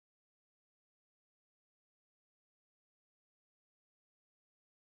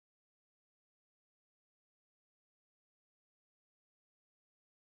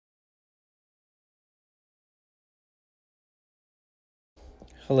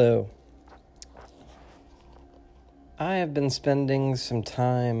Hello. I have been spending some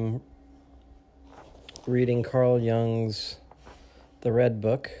time reading Carl Jung's The Red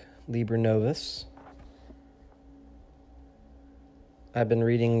Book, Liber Novus. I've been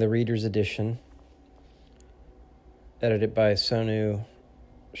reading the Reader's Edition, edited by Sonu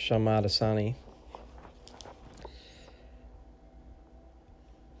Shamadasani.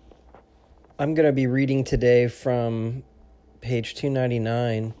 I'm going to be reading today from page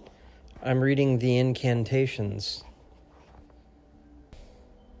 299. I'm reading the incantations.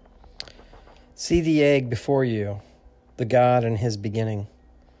 See the egg before you, the God in his beginning,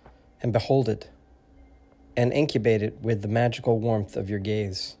 and behold it, and incubate it with the magical warmth of your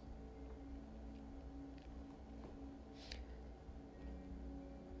gaze.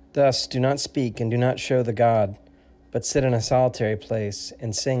 Thus, do not speak and do not show the God, but sit in a solitary place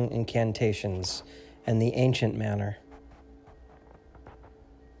and sing incantations in the ancient manner.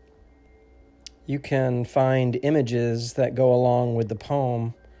 You can find images that go along with the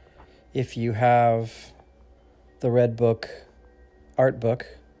poem if you have the Red Book art book.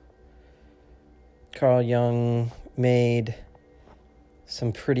 Carl Jung made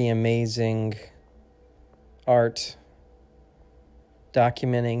some pretty amazing art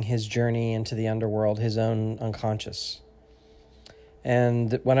documenting his journey into the underworld, his own unconscious.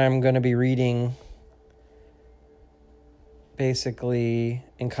 And what I'm going to be reading, basically,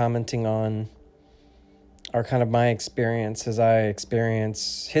 and commenting on are kind of my experience as I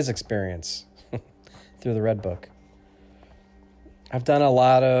experience his experience through the Red Book. I've done a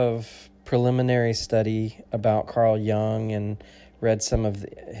lot of preliminary study about Carl Jung and read some of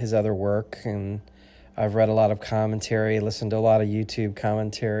his other work, and I've read a lot of commentary, listened to a lot of YouTube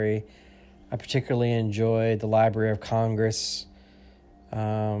commentary. I particularly enjoyed the Library of Congress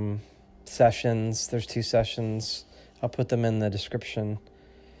sessions. There's 2 sessions. I'll put them in the description.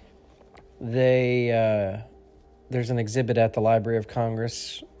 There's an exhibit at the Library of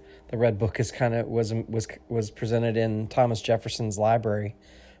Congress. The Red Book is was presented in Thomas Jefferson's library,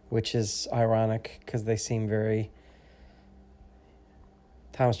 which is ironic because they seem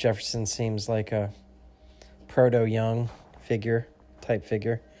Thomas Jefferson seems like a proto-Jung type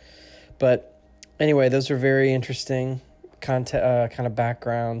figure. But anyway, those are very interesting kind of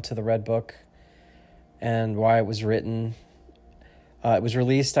background to the Red Book and why it was written. It was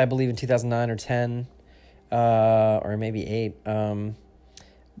released, I believe, in 2009 or 10, or maybe 8,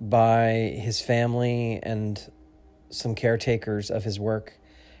 by his family and some caretakers of his work.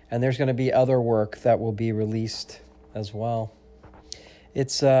 And there's going to be other work that will be released as well.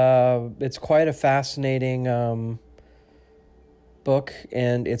 It's quite a fascinating book,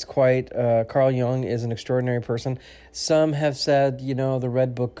 and it's quite Carl Jung is an extraordinary person. Some have said, the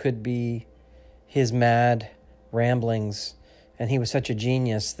Red Book could be his mad ramblings, and he was such a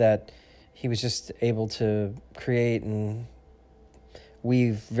genius that he was just able to create and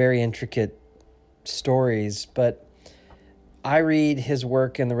weave very intricate stories. But I read his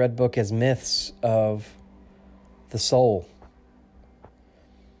work in the Red Book as myths of the soul.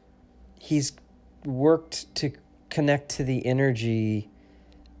 He's worked to connect to the energy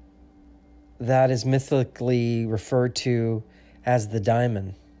that is mythically referred to as the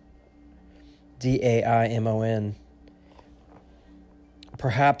daimon, D-A-I-M-O-N.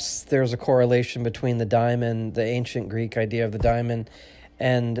 Perhaps there's a correlation between the daimon, the ancient Greek idea of the daimon,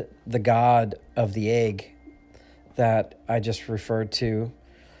 and the god of the egg that I just referred to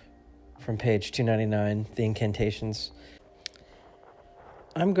from page 299, the incantations.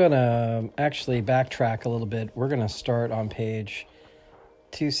 I'm going to actually backtrack a little bit. We're going to start on page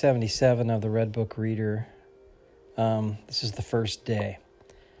 277 of the Red Book Reader. This is the first day.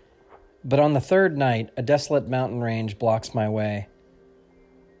 But on the 3rd night, a desolate mountain range blocks my way.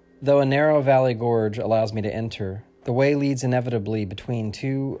 Though a narrow valley gorge allows me to enter, the way leads inevitably between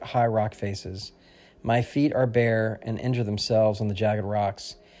 2 high rock faces. My feet are bare and injure themselves on the jagged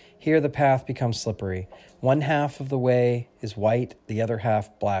rocks. Here the path becomes slippery. One half of the way is white, the other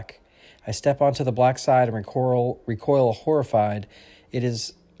half black. I step onto the black side and recoil horrified. It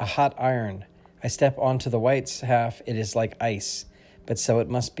is a hot iron. I step onto the white half. It is like ice. But so it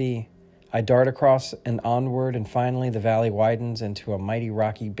must be. I dart across and onward, and finally the valley widens into a mighty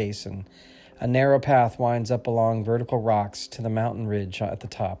rocky basin. A narrow path winds up along vertical rocks to the mountain ridge at the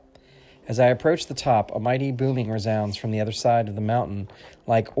top. As I approach the top, a mighty booming resounds from the other side of the mountain,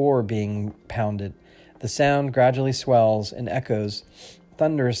 like ore being pounded. The sound gradually swells and echoes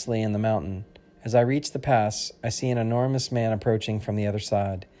thunderously in the mountain. As I reach the pass, I see an enormous man approaching from the other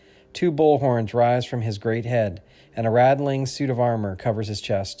side. 2 bull horns rise from his great head, and a rattling suit of armor covers his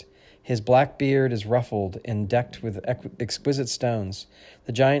chest. His black beard is ruffled and decked with exquisite stones.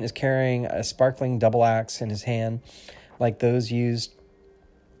 The giant is carrying a sparkling double axe in his hand, like those used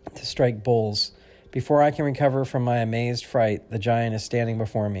to strike bulls. Before I can recover from my amazed fright, the giant is standing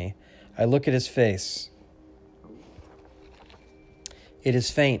before me. I look at his face. It is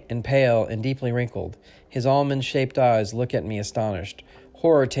faint and pale and deeply wrinkled. His almond-shaped eyes look at me astonished.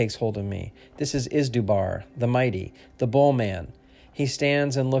 Horror takes hold of me. This is Izdubar, the mighty, the bull man. He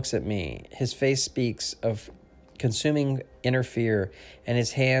stands and looks at me. His face speaks of consuming inner fear, and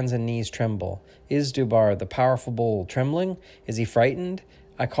his hands and knees tremble. Izdubar, the powerful bull, trembling? Is he frightened?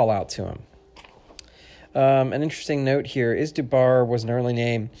 I call out to him. An interesting note here, Izdubar was an early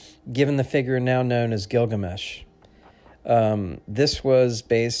name given the figure now known as Gilgamesh. This was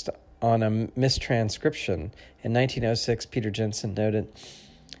based on a mistranscription. In 1906, Peter Jensen noted,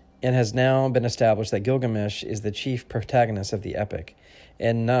 and has now been established that Gilgamesh is the chief protagonist of the epic,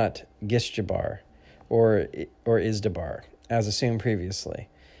 and not Gishjabar or Izdubar, as assumed previously.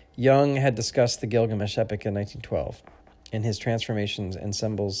 Jung had discussed the Gilgamesh epic in 1912 in his Transformations and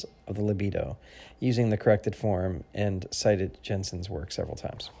Symbols of the Libido, using the corrected form, and cited Jensen's work several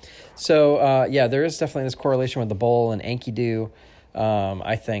times. So, there is definitely this correlation with the bull and Enkidu,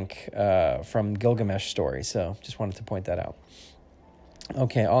 I think, from Gilgamesh story. So just wanted to point that out.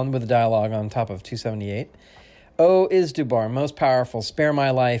 Okay, on with the dialogue on top of 278. O Izdubar, most powerful, spare my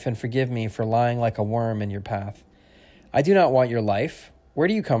life and forgive me for lying like a worm in your path. I do not want your life. Where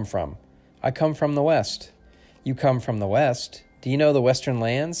do you come from? I come from the west. You come from the west. Do you know the western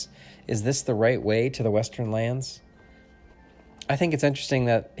lands? Is this the right way to the western lands? I think it's interesting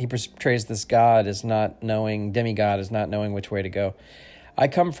that he portrays this god as not knowing, demigod as not knowing which way to go. I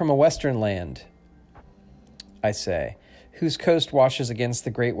come from a western land, I say, whose coast washes against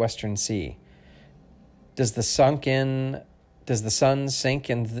the great western sea. Does the sun sink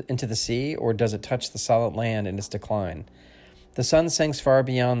into the sea, or does it touch the solid land in its decline? The sun sinks far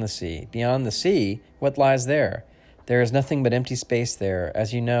beyond the sea. Beyond the sea, what lies there? There is nothing but empty space there.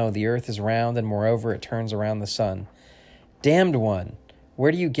 As you know, the earth is round, and moreover, it turns around the sun. Damned one,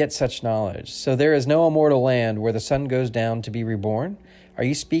 where do you get such knowledge? So there is no immortal land where the sun goes down to be reborn? Are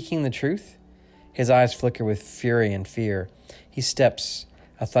you speaking the truth? His eyes flicker with fury and fear. He steps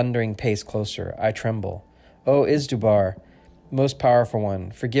a thundering pace closer. I tremble. O Izdubar, most powerful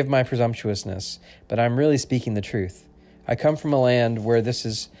one, forgive my presumptuousness, but I'm really speaking the truth. I come from a land where this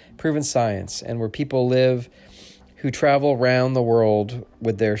is proven science and where people live who travel round the world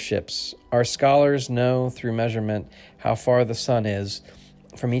with their ships. Our scholars know through measurement how far the sun is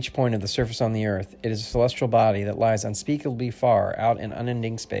from each point of the surface on the earth. It is a celestial body that lies unspeakably far out in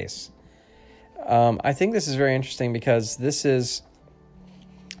unending space. I think this is very interesting because this is,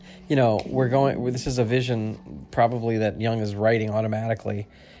 this is a vision probably that Jung is writing automatically.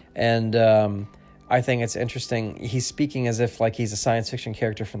 And I think it's interesting. He's speaking as if like he's a science fiction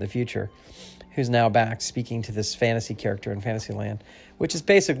character from the future who's now back speaking to this fantasy character in Fantasyland, which is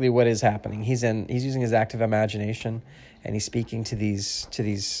basically what is happening. He's using his active imagination, and he's speaking to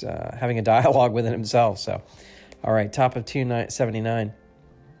these having a dialogue within himself. So, all right, top of 279.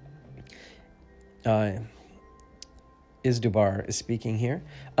 Izdubar is speaking here.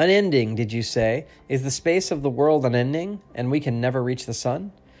 Unending, did you say? Is the space of the world unending, and we can never reach the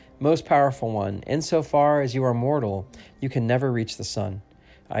sun? Most powerful one, insofar as you are mortal, you can never reach the sun.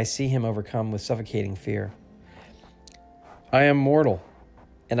 I see him overcome with suffocating fear. I am mortal,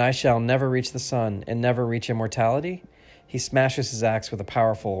 and I shall never reach the sun and never reach immortality. He smashes his axe with a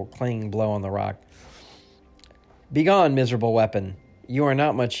powerful, clanging blow on the rock. Begone, miserable weapon. You are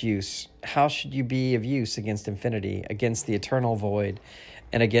not much use. How should you be of use against infinity, against the eternal void,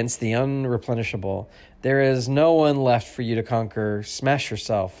 and against the unreplenishable? There is no one left for you to conquer. Smash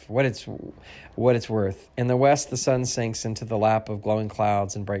yourself, what it's worth. In the west, the sun sinks into the lap of glowing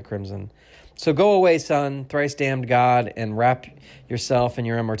clouds and bright crimson. So go away, sun, thrice damned god, and wrap yourself in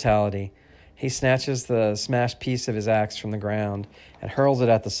your immortality. He snatches the smashed piece of his axe from the ground and hurls it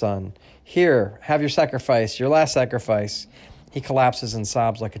at the sun. Here, have your sacrifice, your last sacrifice. He collapses and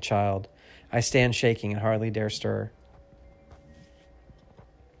sobs like a child. I stand shaking and hardly dare stir.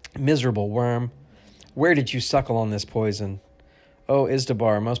 Miserable worm, where did you suckle on this poison? O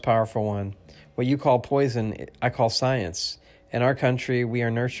Izdubar, most powerful one, what you call poison, I call science. In our country, we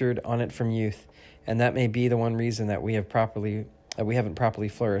are nurtured on it from youth, and that may be the one reason that we haven't properly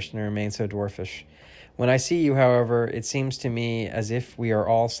flourished and remain so dwarfish. When I see you, however, it seems to me as if we are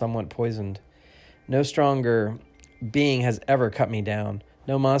all somewhat poisoned. No stronger being has ever cut me down.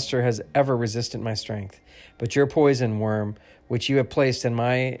 No monster has ever resisted my strength. But your poison, worm, which you have placed in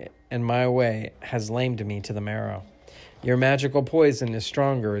my way, has lamed me to the marrow. Your magical poison is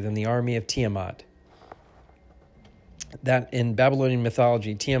stronger than the army of Tiamat. That in Babylonian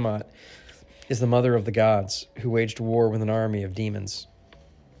mythology, Tiamat is the mother of the gods who waged war with an army of demons.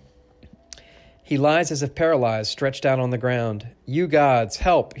 He lies as if paralyzed, stretched out on the ground. You gods,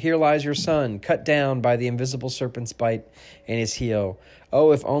 help! Here lies your son, cut down by the invisible serpent's bite and his heel.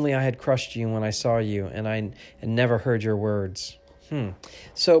 Oh, if only I had crushed you when I saw you, and never heard your words.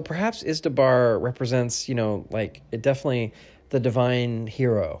 So perhaps Izdubar represents, it definitely the divine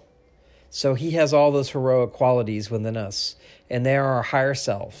hero. So he has all those heroic qualities within us, and they are our higher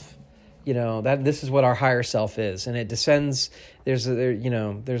self. This is what our higher self is, and it descends. There's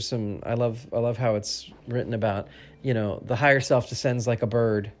some. I love how it's written about. The higher self descends like a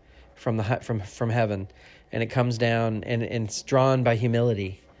bird from heaven, and it comes down, and it's drawn by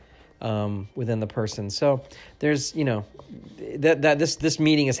humility within the person. So there's this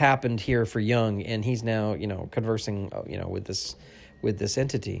meeting has happened here for Jung, and he's now conversing with this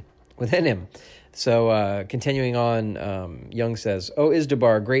entity within him. So continuing on, Jung says, "O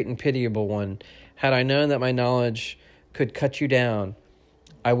Izdubar, great and pitiable one, had I known that my knowledge could cut you down,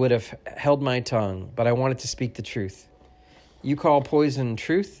 I would have held my tongue, but I wanted to speak the truth. You call poison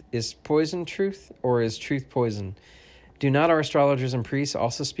truth? Is poison truth, or is truth poison? Do not our astrologers and priests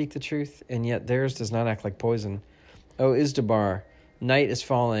also speak the truth? And yet theirs does not act like poison. O Izdubar, night is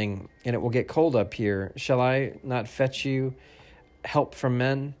falling, and it will get cold up here. Shall I not fetch you help from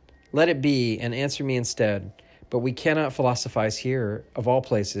men? Let it be, and answer me instead. But we cannot philosophize here. Of all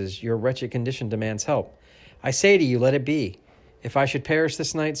places, your wretched condition demands help. I say to you, let it be. If I should perish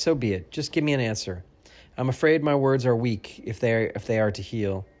this night, so be it. Just give me an answer. I'm afraid my words are weak if they are to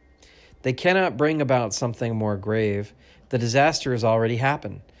heal. They cannot bring about something more grave. The disaster has already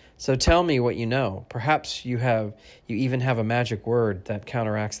happened. So tell me what you know. Perhaps you even have a magic word that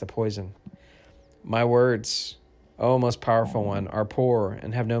counteracts the poison. My words, O most powerful one, are poor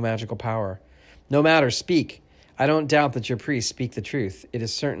and have no magical power. No matter, speak. I don't doubt that your priests speak the truth. It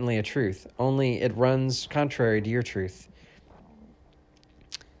is certainly a truth, only it runs contrary to your truth.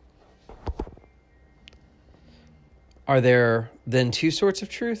 Are there then two sorts of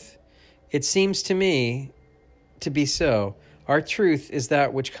truth? It seems to me to be so. Our truth is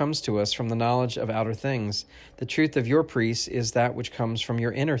that which comes to us from the knowledge of outer things. The truth of your priests is that which comes from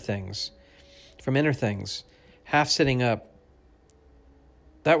your inner things. From inner things. Half sitting up.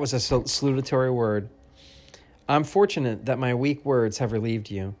 That was a salutatory word. I'm fortunate that my weak words have relieved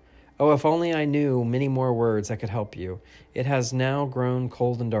you. Oh, if only I knew many more words that could help you. It has now grown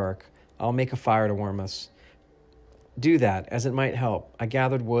cold and dark. I'll make a fire to warm us. Do that, as it might help. I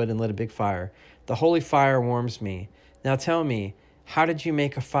gathered wood and lit a big fire. The holy fire warms me. Now tell me, how did you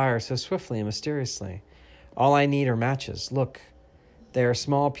make a fire so swiftly and mysteriously? All I need are matches. Look, they are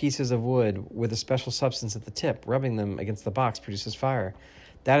small pieces of wood with a special substance at the tip. Rubbing them against the box produces fire.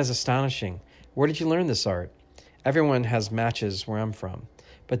 That is astonishing. Where did you learn this art? Everyone has matches where I'm from,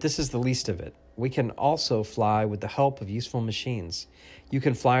 but this is the least of it. We can also fly with the help of useful machines. You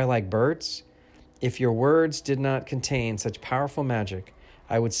can fly like birds. If your words did not contain such powerful magic,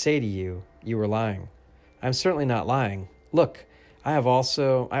 I would say to you, you were lying. I'm certainly not lying. Look, I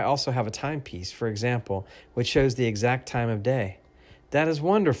also have a timepiece, for example, which shows the exact time of day. That is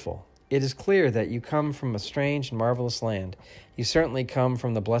wonderful. It is clear that you come from a strange and marvelous land. You certainly come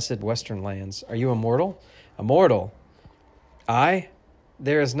from the blessed western lands. Are you immortal? Immortal? I?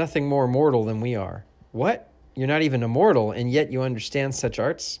 There is nothing more mortal than we are. What? You're not even immortal, and yet you understand such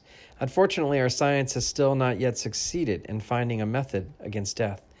arts? Unfortunately, our science has still not yet succeeded in finding a method against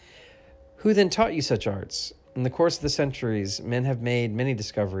death. Who then taught you such arts? In the course of the centuries, men have made many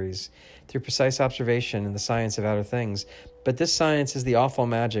discoveries through precise observation in the science of outer things, but this science is the awful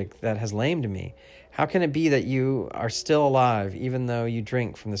magic that has lamed me. How can it be that you are still alive, even though you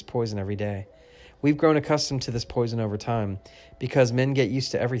drink from this poison every day? We've grown accustomed to this poison over time, because men get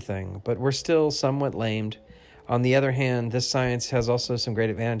used to everything, but we're still somewhat lamed. On the other hand, this science has also some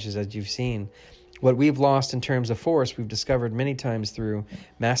great advantages, as you've seen. What we've lost in terms of force, we've discovered many times through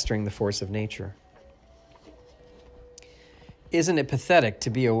mastering the force of nature. Isn't it pathetic to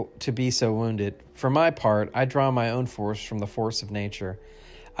be so wounded? For my part, I draw my own force from the force of nature.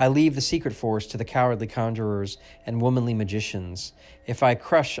 I leave the secret force to the cowardly conjurers and womanly magicians. If I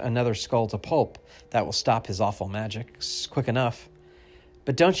crush another skull to pulp, that will stop his awful magic quick enough.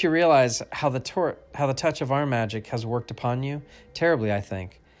 But don't you realize how the touch of our magic has worked upon you? Terribly, I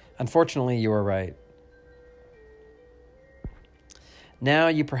think. Unfortunately, you are right. Now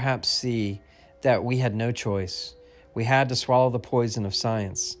you perhaps see that we had no choice. We had to swallow the poison of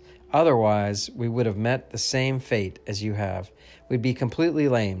science. Otherwise, we would have met the same fate as you have. We'd be completely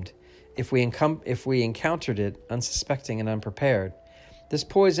lamed. if we encountered it unsuspecting and unprepared. This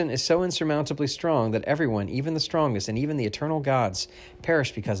poison is so insurmountably strong that everyone, even the strongest and even the eternal gods,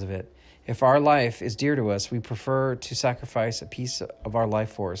 perish because of it. If our life is dear to us, we prefer to sacrifice a piece of our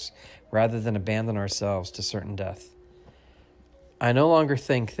life force rather than abandon ourselves to certain death. I no longer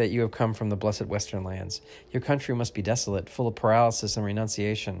think that you have come from the blessed western lands. Your country must be desolate, full of paralysis and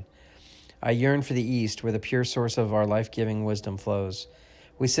renunciation. I yearn for the east, where the pure source of our life-giving wisdom flows.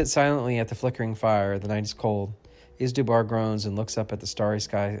 We sit silently at the flickering fire. The night is cold. Izdubar groans and looks up at the starry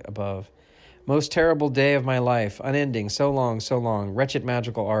sky above. Most terrible day of my life, unending, so long, wretched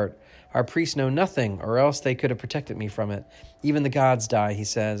magical art. Our priests know nothing, or else they could have protected me from it. Even the gods die, he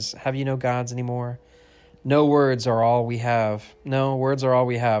says. Have you no gods anymore? No, words are all we have.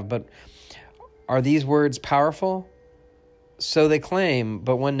 But are these words powerful? So they claim,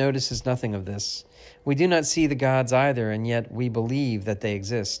 but one notices nothing of this. We do not see the gods either, and yet we believe that they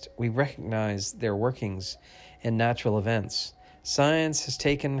exist. We recognize their workings in natural events. Science has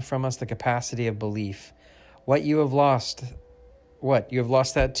taken from us the capacity of belief. You have lost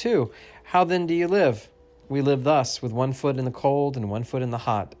that too. How then do you live? We live thus, with one foot in the cold and one foot in the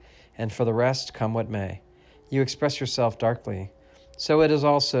hot, and for the rest, come what may. You express yourself darkly. So it is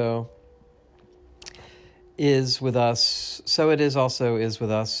also with us.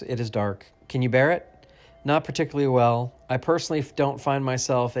 It is dark. Can you bear it? Not particularly well. I personally don't find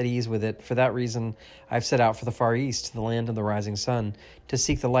myself at ease with it. For that reason, I've set out for the Far East, the land of the rising sun, to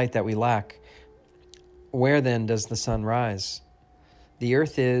seek the light that we lack. Where then does the sun rise? The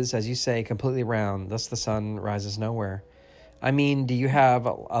earth is, as you say, completely round, thus the sun rises nowhere. I mean, do you have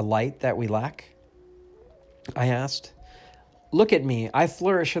a light that we lack? I asked. Look at me. I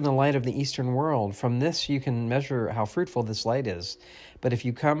flourish in the light of the Eastern world. From this you can measure how fruitful this light is. But if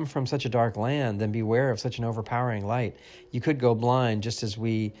you come from such a dark land, then beware of such an overpowering light. You could go blind, just as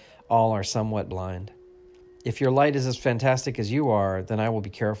we all are somewhat blind. If your light is as fantastic as you are, then I will be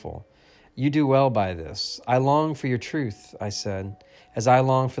careful. You do well by this. I long for your truth, I said. As I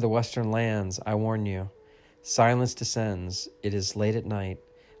long for the western lands, I warn you. Silence descends. It is late at night.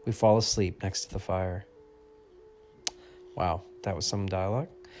 We fall asleep next to the fire. Wow, that was some dialogue.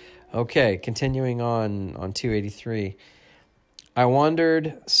 Okay, continuing on 283. I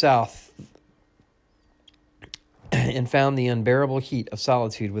wandered south and found the unbearable heat of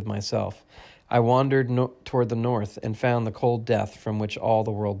solitude with myself. I wandered toward the north and found the cold death from which all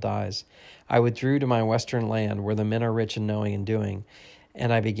the world dies. I withdrew to my western land where the men are rich in knowing and doing,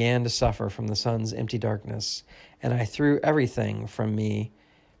 and I began to suffer from the sun's empty darkness. And I threw everything from me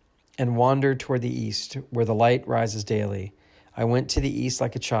and wandered toward the east, where the light rises daily. I went to the east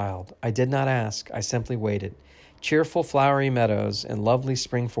like a child. I did not ask, I simply waited. Cheerful flowery meadows and lovely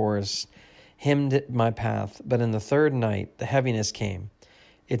spring forests hemmed my path, but in the third night the heaviness came.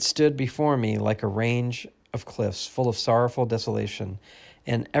 It stood before me like a range of cliffs full of sorrowful desolation,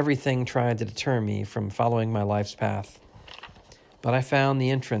 and everything tried to deter me from following my life's path. But I found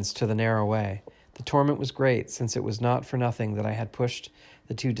the entrance to the narrow way. The torment was great, since it was not for nothing that I had pushed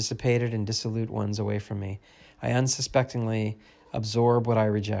the two dissipated and dissolute ones away from me. I unsuspectingly absorb what I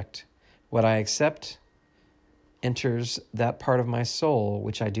reject. What I accept enters that part of my soul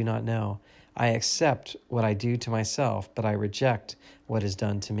which I do not know. I accept what I do to myself, but I reject what is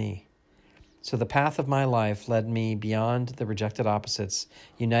done to me. So the path of my life led me beyond the rejected opposites,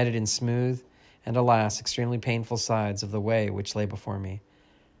 united in smooth and, alas, extremely painful sides of the way which lay before me.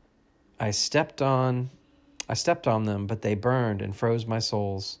 I stepped on them, but they burned and froze my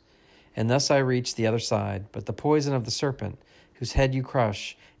soles. And thus I reached the other side. But the poison of the serpent, whose head you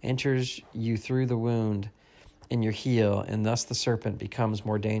crush, enters you through the wound in your heel, and thus the serpent becomes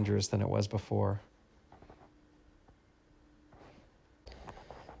more dangerous than it was before.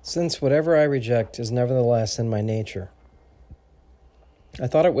 Since whatever I reject is nevertheless in my nature, I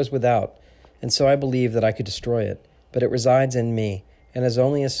thought it was without, and so I believed that I could destroy it, but it resides in me, and has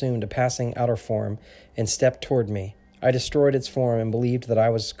only assumed a passing outer form and stepped toward me. I destroyed its form and believed that I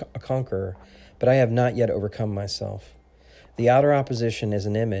was a conqueror, but I have not yet overcome myself. The outer opposition is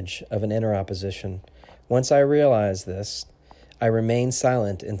an image of an inner opposition. Once I realize this, I remain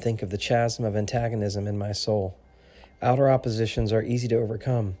silent and think of the chasm of antagonism in my soul. Outer oppositions are easy to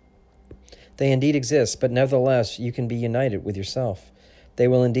overcome. They indeed exist, but nevertheless you can be united with yourself. They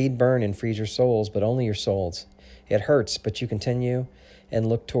will indeed burn and freeze your souls, but only your souls. It hurts, but you continue and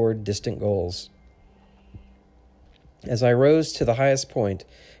look toward distant goals. As I rose to the highest point,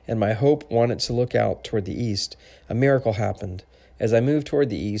 and my hope wanted to look out toward the east, a miracle happened. As I moved toward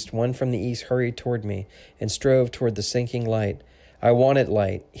the east, one from the east hurried toward me and strove toward the sinking light. I wanted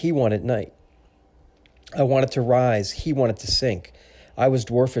light. He wanted night. I wanted to rise. He wanted to sink. I was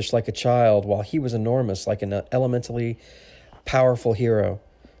dwarfish like a child, while he was enormous like an elementally powerful hero.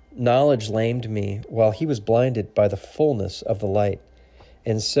 Knowledge lamed me, while he was blinded by the fullness of the light.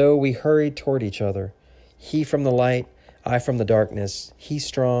 And so we hurried toward each other. He from the light, I from the darkness. He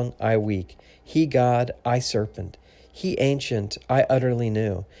strong, I weak. He God, I serpent. He ancient, I utterly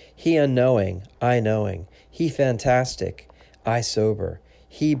new. He unknowing, I knowing. He fantastic, I sober.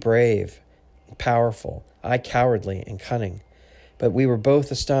 He brave, powerful, I cowardly and cunning. But we were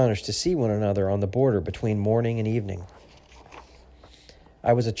both astonished to see one another on the border between morning and evening.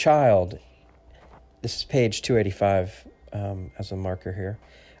 I was a child. This is page 285 as a marker here.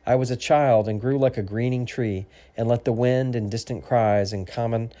 I was a child and grew like a greening tree, and let the wind and distant cries and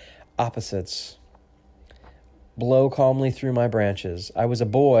common opposites blow calmly through my branches. I was a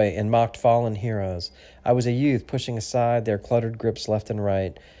boy and mocked fallen heroes. I was a youth pushing aside their cluttered grips left and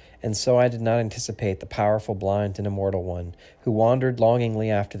right, and so I did not anticipate the powerful, blind, and immortal one, who wandered longingly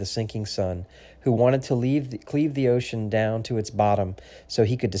after the sinking sun, who wanted to cleave the ocean down to its bottom so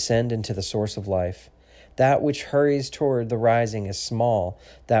he could descend into the source of life. That which hurries toward the rising is small,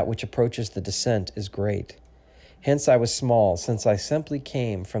 that which approaches the descent is great. Hence I was small, since I simply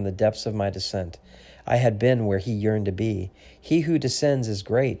came from the depths of my descent. I had been where he yearned to be. He who descends is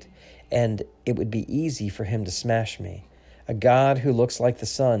great, and it would be easy for him to smash me. A god who looks like the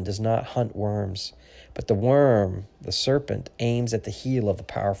sun does not hunt worms, but the worm, the serpent, aims at the heel of the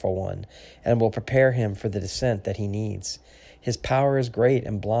powerful one and will prepare him for the descent that he needs. His power is great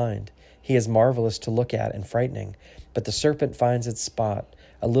and blind. He is marvelous to look at and frightening, but the serpent finds its spot,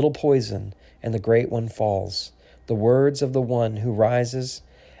 a little poison, and the great one falls. The words of the one who rises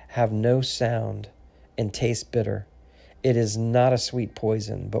have no sound and taste bitter. It is not a sweet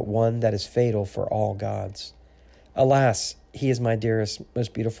poison, but one that is fatal for all gods. Alas, he is my dearest,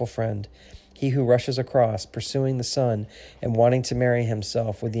 most beautiful friend, he who rushes across, pursuing the sun and wanting to marry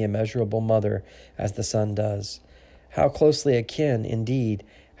himself with the immeasurable mother as the sun does. How closely akin, indeed,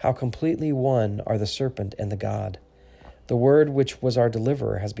 how completely one are the serpent and the god. The word which was our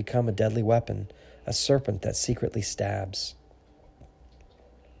deliverer has become a deadly weapon, a serpent that secretly stabs.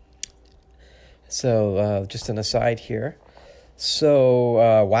 So, just an aside here.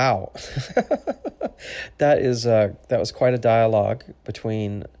 So, wow. That was quite a dialogue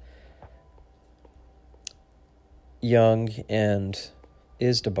between Jung and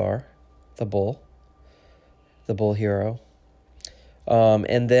Izdubar, the bull hero.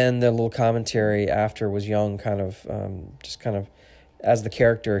 And then the little commentary after was Jung just kind of, as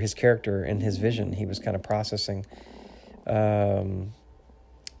his character in his vision, he was kind of processing,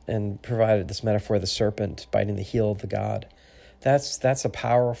 and provided this metaphor of the serpent biting the heel of the god. That's a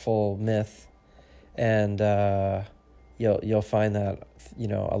powerful myth, and you'll find that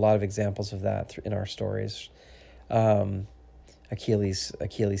a lot of examples of that in our stories. Achilles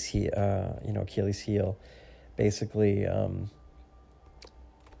heel, basically,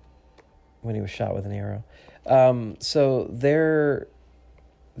 when he was shot with an arrow. So there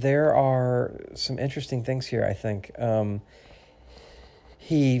are some interesting things here, I think.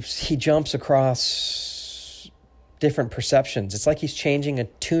 He jumps across different perceptions. It's like he's changing a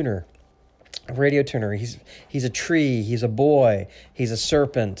radio tuner. He's a tree, he's a boy, he's a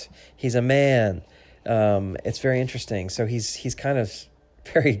serpent, he's a man. It's very interesting. So he's kind of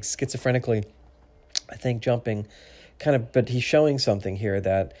very schizophrenically, I think, jumping but he's showing something here,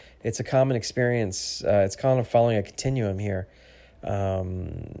 that it's a common experience. It's kind of following a continuum here.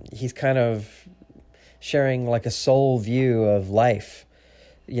 He's kind of sharing like a soul view of life.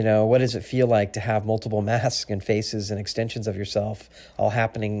 What does it feel like to have multiple masks and faces and extensions of yourself all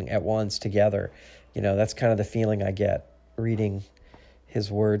happening at once together? That's kind of the feeling I get reading his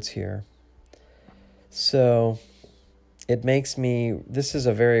words here. So this is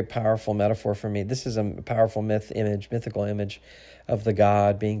a very powerful metaphor for me. This is a powerful mythical image of the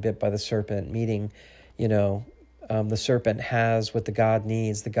god being bit by the serpent, meeting, the serpent has what the god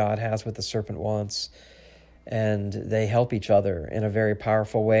needs, the god has what the serpent wants, and they help each other in a very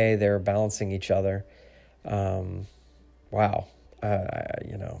powerful way. They're balancing each other. Wow.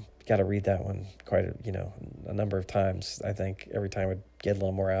 Got to read that one quite a number of times. I think every time I get a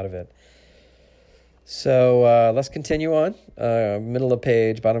little more out of it. So let's continue on. Middle of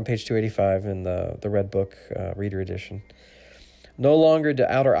page, bottom of page 285 in the Red Book Reader Edition. No longer do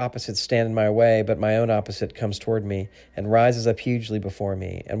outer opposites stand in my way, but my own opposite comes toward me and rises up hugely before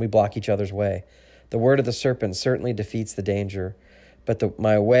me, and we block each other's way. The word of the serpent certainly defeats the danger, but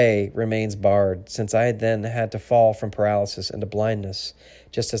my way remains barred, since I then had to fall from paralysis into blindness,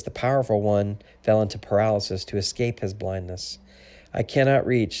 just as the powerful one fell into paralysis to escape his blindness. I cannot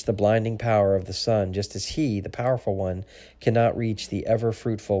reach the blinding power of the sun, just as he, the powerful one, cannot reach the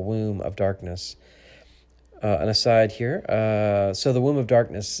ever-fruitful womb of darkness. An aside here. So the womb of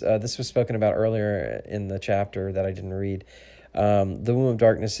darkness, this was spoken about earlier in the chapter that I didn't read. The womb of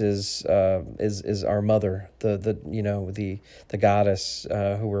darkness is our mother, the goddess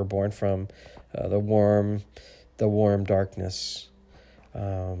who we're born from, the warm darkness.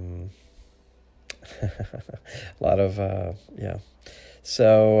 A lot of yeah.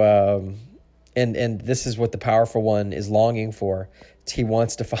 So and this is what the powerful one is longing for. He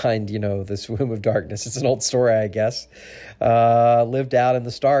wants to find, this womb of darkness. It's an old story, I guess. Lived out in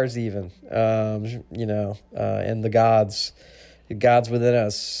the stars, even, and the gods within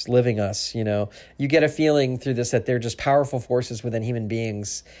us, living us. You get a feeling through this that they're just powerful forces within human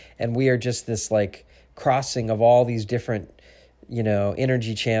beings, and we are just this like crossing of all these different,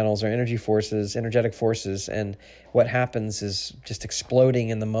 energy channels or energetic forces, and what happens is just exploding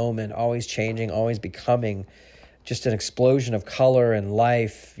in the moment, always changing, always becoming. Just an explosion of color and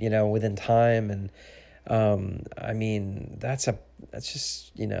life, within time. And, that's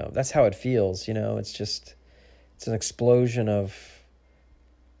how it feels, it's an explosion of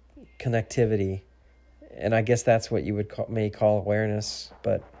connectivity. And I guess that's what you may call awareness.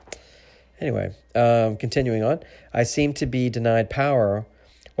 But anyway, continuing on, I seem to be denied power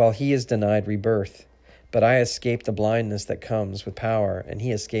while he is denied rebirth. But I escape the blindness that comes with power, and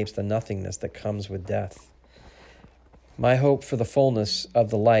he escapes the nothingness that comes with death. My hope for the fullness of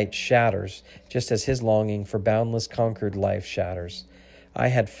the light shatters, just as his longing for boundless conquered life shatters. I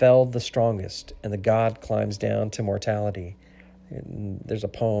had felled the strongest, and the god climbs down to mortality. And there's a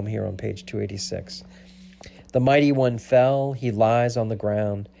poem here on page 286. The mighty one fell, he lies on the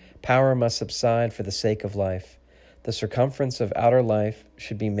ground. Power must subside for the sake of life. The circumference of outer life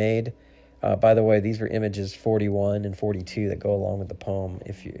should be made. By the way, these were images 41 and 42 that go along with the poem,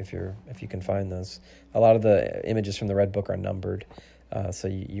 if you can find those. A lot of the images from the Red Book are numbered, so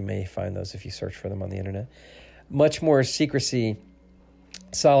you may find those if you search for them on the internet. Much more secrecy,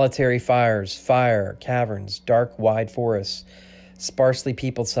 solitary fire, caverns, dark, wide forests, sparsely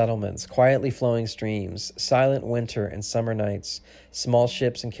peopled settlements, quietly flowing streams, silent winter and summer nights, small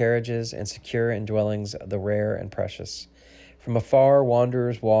ships and carriages, and secure indwellings, the rare and precious. From afar,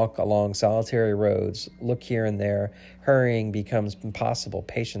 wanderers walk along solitary roads, look here and there. Hurrying becomes impossible.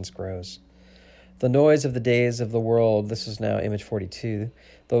 Patience grows. The noise of the days of the world, this is now image 42,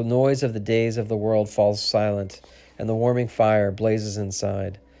 the noise of the days of the world falls silent, and the warming fire blazes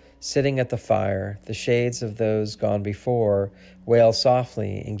inside. Sitting at the fire, the shades of those gone before wail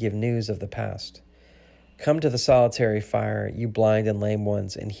softly and give news of the past. Come to the solitary fire, you blind and lame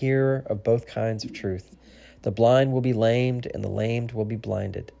ones, and hear of both kinds of truth. The blind will be lamed, and the lamed will be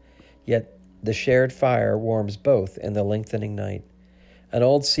blinded. Yet the shared fire warms both in the lengthening night. An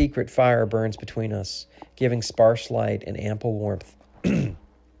old secret fire burns between us, giving sparse light and ample warmth.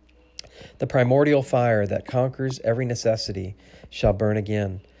 The primordial fire that conquers every necessity shall burn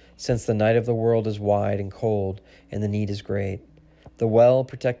again, since the night of the world is wide and cold, and the need is great. The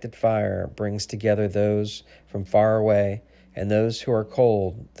well-protected fire brings together those from far away, and those who are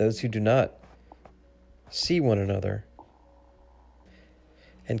cold, those who do not see one another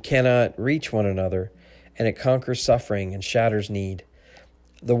and cannot reach one another, and it conquers suffering and shatters need.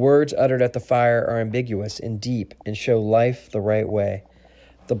 The words uttered at the fire are ambiguous and deep and show life the right way.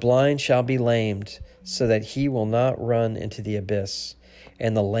 The blind shall be lamed so that he will not run into the abyss,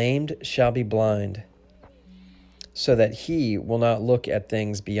 and the lamed shall be blind so that he will not look at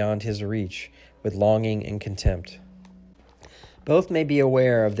things beyond his reach with longing and contempt. Both may be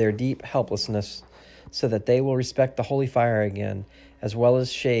aware of their deep helplessness, so that they will respect the holy fire again, as well as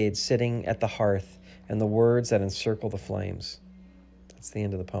shades sitting at the hearth and the words that encircle the flames. That's the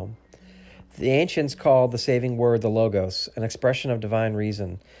end of the poem. The ancients called the saving word the Logos, an expression of divine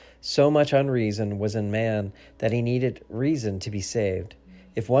reason. So much unreason was in man that he needed reason to be saved.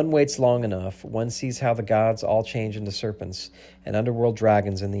 If one waits long enough, one sees how the gods all change into serpents and underworld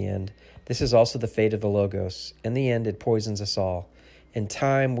dragons in the end. This is also the fate of the Logos. In the end, it poisons us all. In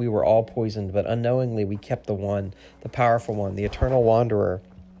time, we were all poisoned, but unknowingly we kept the one, the powerful one, the eternal wanderer,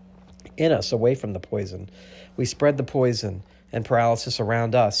 in us, away from the poison. We spread the poison and paralysis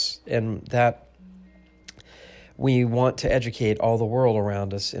around us, and that we want to educate all the world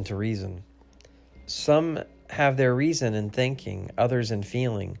around us into reason. Some have their reason in thinking, others in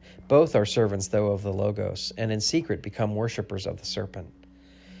feeling. Both are servants, though, of the Logos, and in secret become worshippers of the serpent.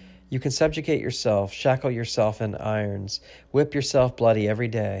 You can subjugate yourself, shackle yourself in irons, whip yourself bloody every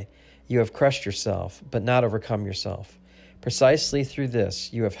day. You have crushed yourself, but not overcome yourself. Precisely through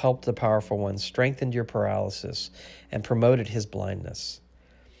this, you have helped the powerful one, strengthened your paralysis, and promoted his blindness.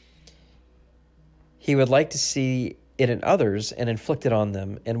 He would like to see it in others and inflict it on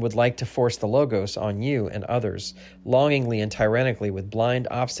them, and would like to force the Logos on you and others, longingly and tyrannically with blind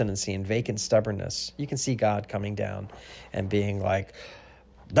obstinacy and vacant stubbornness. You can see God coming down and being like,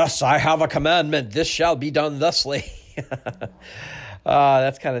 "Thus I have a commandment, this shall be done thusly."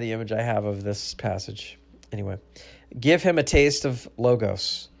 That's kind of the image I have of this passage. Anyway, give him a taste of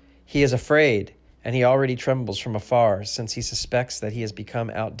Logos. He is afraid, and he already trembles from afar, since he suspects that he has become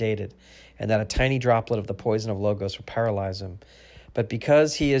outdated, and that a tiny droplet of the poison of Logos will paralyze him. But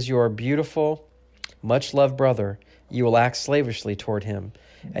because he is your beautiful, much-loved brother, you will act slavishly toward him,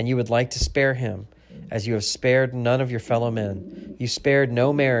 and you would like to spare him, as you have spared none of your fellow men. You spared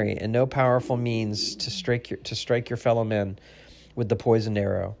no merry and no powerful means to strike your fellow men with the poisoned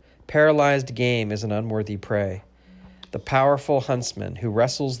arrow. Paralyzed game is an unworthy prey. The powerful huntsman who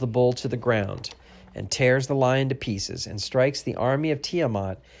wrestles the bull to the ground and tears the lion to pieces and strikes the army of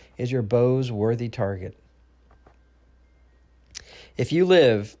Tiamat is your bow's worthy target. If you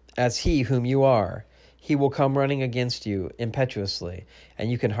live as he whom you are, he will come running against you impetuously,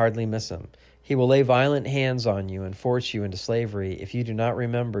 and you can hardly miss him. He will lay violent hands on you and force you into slavery if you do not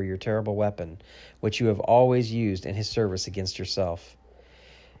remember your terrible weapon, which you have always used in his service against yourself.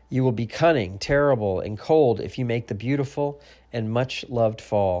 You will be cunning, terrible, and cold if you make the beautiful and much-loved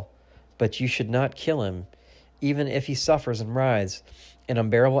fall. But you should not kill him, even if he suffers and writhes in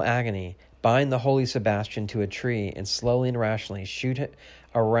unbearable agony. Bind the holy Sebastian to a tree and slowly and rationally shoot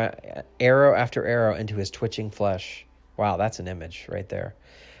arrow after arrow into his twitching flesh. Wow, that's an image right there.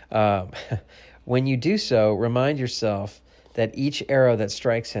 When you do so, remind yourself that each arrow that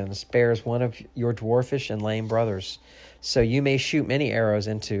strikes him spares one of your dwarfish and lame brothers, so you may shoot many arrows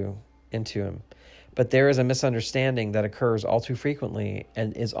into him. But there is a misunderstanding that occurs all too frequently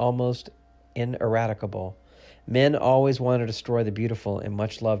and is almost ineradicable. Men always want to destroy the beautiful and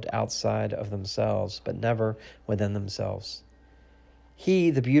much loved outside of themselves, but never within themselves.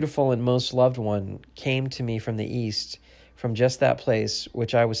 He, the beautiful and most loved one, came to me from the east, from just that place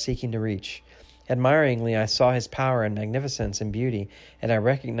which I was seeking to reach. Admiringly, I saw his power and magnificence and beauty, and I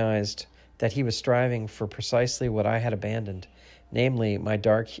recognized that he was striving for precisely what I had abandoned, namely my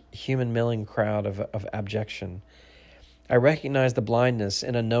dark human milling crowd of abjection. I recognized the blindness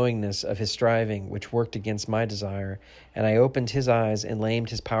and unknowingness of his striving, which worked against my desire, and I opened his eyes and lamed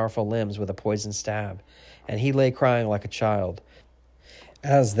his powerful limbs with a poisoned stab, and he lay crying like a child,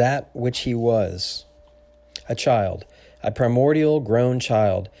 as that which he was, a child, a primordial grown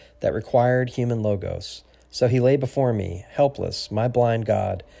child that required human Logos. So he lay before me, helpless, my blind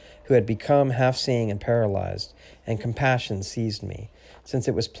God, who had become half-seeing and paralyzed, and compassion seized me, since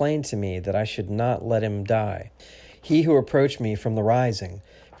it was plain to me that I should not let him die. He who approached me from the rising,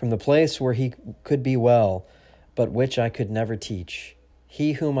 from the place where he could be well, but which I could never teach.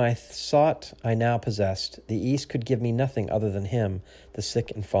 He whom I sought I now possessed. The East could give me nothing other than him, the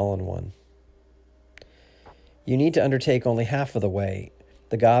sick and fallen one. You need to undertake only half of the way.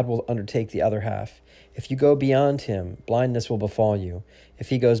 The God will undertake the other half. If you go beyond him, blindness will befall you. If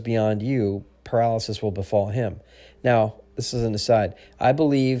he goes beyond you, paralysis will befall him. Now, this is an aside. I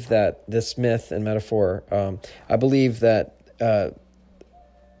believe that this myth and metaphor, I believe that the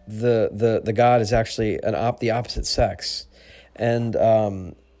God is actually the opposite sex. And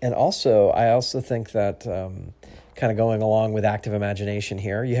also, I also think that kind of going along with active imagination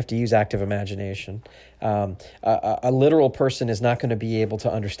here, you have to use active imagination. A literal person is not going to be able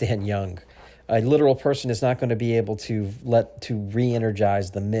to understand Jung. A literal person is not going to be able to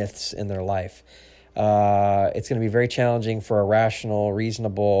re-energize the myths in their life. It's going to be very challenging for a rational,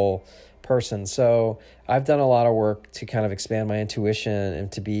 reasonable person. So I've done a lot of work to kind of expand my intuition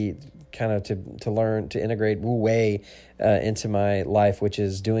and to learn to integrate Wu Wei into my life, which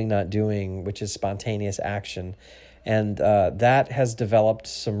is doing, not doing, which is spontaneous action. And that has developed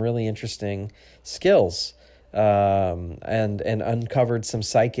some really interesting skills and uncovered some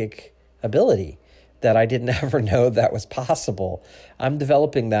psychic ability that I didn't ever know that was possible. I'm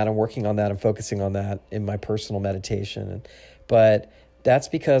developing that and working on that and focusing on that in my personal meditation. But that's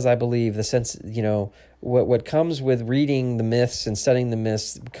because I believe the sense, what comes with reading the myths and studying the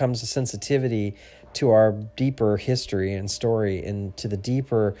myths becomes a sensitivity to our deeper history and story and to the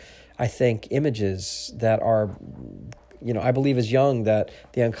deeper, I think, images that are, I believe as Jung that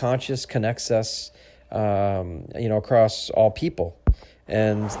the unconscious connects us, across all people.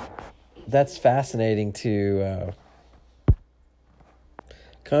 And that's fascinating to...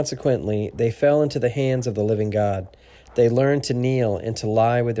 Consequently, they fell into the hands of the living God. They learned to kneel and to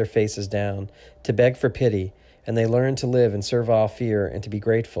lie with their faces down, to beg for pity, and they learn to live in servile fear and to be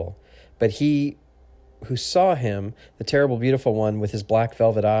grateful. But he who saw him, the terrible beautiful one with his black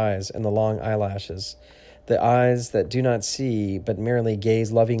velvet eyes and the long eyelashes, the eyes that do not see but merely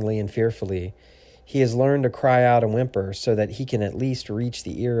gaze lovingly and fearfully, he has learned to cry out and whimper so that he can at least reach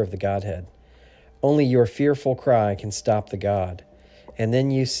the ear of the Godhead. Only your fearful cry can stop the God. And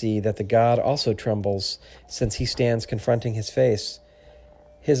then you see that the God also trembles, since he stands confronting his face,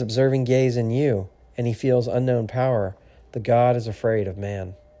 his observing gaze in you, and he feels unknown power. The God is afraid of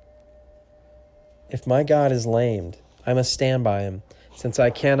man. If my God is lamed, I must stand by him, since I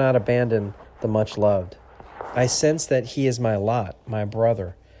cannot abandon the much-loved. I sense that he is my lot, my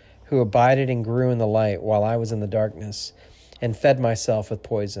brother, who abided and grew in the light while I was in the darkness, and fed myself with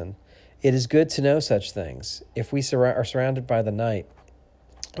poison. It is good to know such things. If we are surrounded by the night,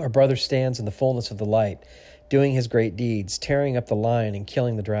 our brother stands in the fullness of the light, doing his great deeds, tearing up the lion and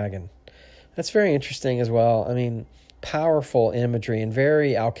killing the dragon. That's very interesting as well. I mean, powerful imagery and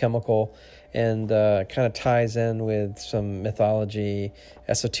very alchemical, and kind of ties in with some mythology,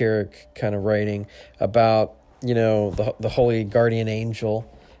 esoteric kind of writing about, the holy guardian angel,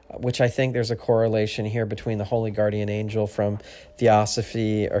 which I think there's a correlation here between the holy guardian angel from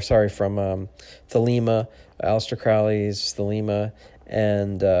Thelema, Aleister Crowley's Thelema,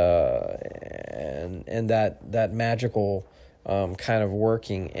 and that magical kind of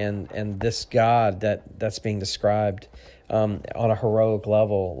working, and this God that's being described on a heroic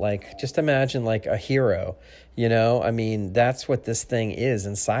level. Like, just imagine like a hero, I mean, that's what this thing is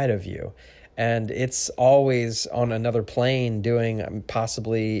inside of you. And it's always on another plane doing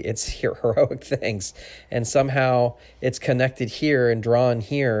possibly its heroic things. And somehow it's connected here and drawn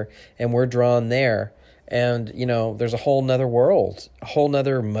here, and we're drawn there. And, there's a whole nother world, a whole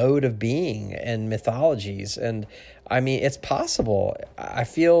nother mode of being and mythologies. And I mean, it's possible. I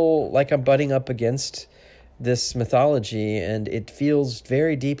feel like I'm butting up against this mythology, and it feels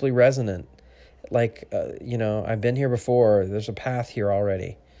very deeply resonant. Like, I've been here before. There's a path here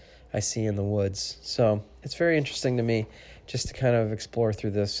already I see in the woods. So it's very interesting to me just to kind of explore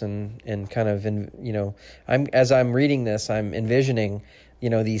through this and kind of, as I'm reading this, I'm envisioning,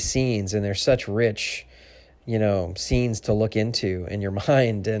 these scenes, and they're such rich, scenes to look into in your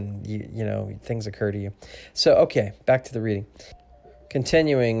mind, and, things occur to you. So, okay, back to the reading.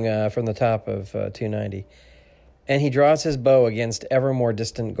 Continuing from the top of 290. And he draws his bow against ever more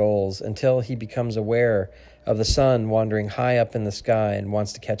distant goals until he becomes aware of the sun wandering high up in the sky and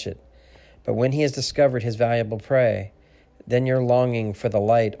wants to catch it. But when he has discovered his valuable prey, then your longing for the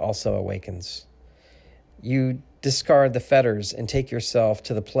light also awakens. You discard the fetters and take yourself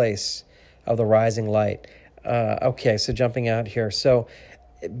to the place of the rising light. Okay, so jumping out here. So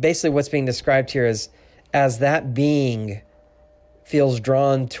basically what's being described here is, as that being feels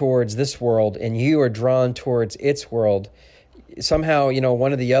drawn towards this world and you are drawn towards its world, somehow,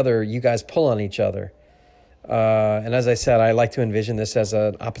 one or the other, you guys pull on each other. And as I said, I like to envision this as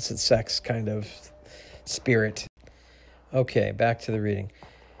an opposite sex kind of spirit. Okay, back to the reading.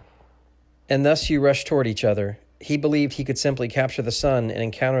 And thus you rush toward each other. He believed he could simply capture the sun and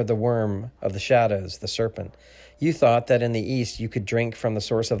encounter the worm of the shadows, the serpent. You thought that in the east you could drink from the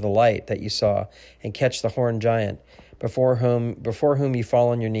source of the light that you saw and catch the horned giant, before whom you fall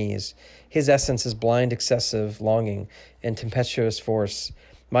on your knees. His essence is blind, excessive longing and tempestuous force.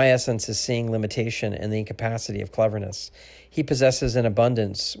 My essence is seeing limitation and the incapacity of cleverness. He possesses in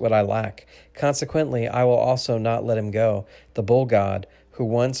abundance what I lack. Consequently, I will also not let him go, the bull god who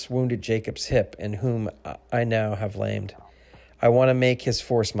once wounded Jacob's hip and whom I now have lamed. I want to make his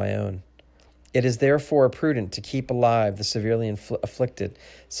force my own. It is therefore prudent to keep alive the severely afflicted,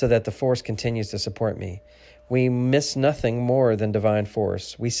 so that the force continues to support me. We miss nothing more than divine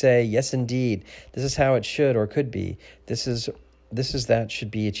force. We say, yes, indeed, this is how it should or could be. This is that should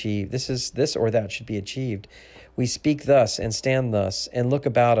be achieved. This or that should be achieved. We speak thus and stand thus and look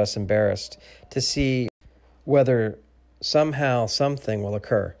about us embarrassed to see whether somehow something will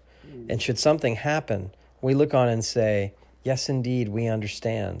occur. And should something happen, we look on and say, yes, indeed, we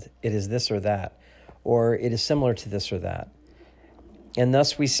understand. It is this or that, or it is similar to this or that. And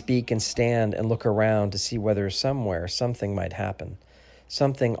thus we speak and stand and look around to see whether somewhere something might happen.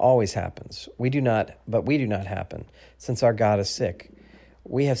 Something always happens. We do not happen, since our God is sick.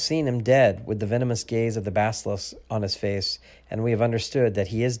 We have seen him dead with the venomous gaze of the basilisk on his face, and we have understood that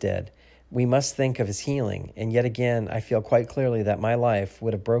he is dead. We must think of his healing, and yet again I feel quite clearly that my life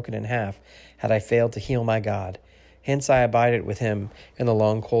would have broken in half had I failed to heal my God. Hence I abided with him in the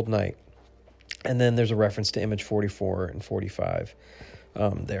long cold night. And then there's a reference to image 44 and 45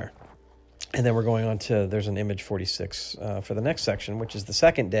 there. And then we're going on to, there's an image 46 for the next section, which is the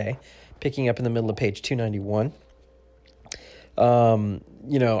second day, picking up in the middle of page 291.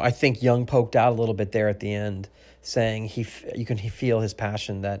 I think Jung poked out a little bit there at the end, saying you can feel his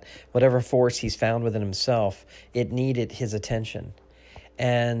passion, that whatever force he's found within himself, it needed his attention.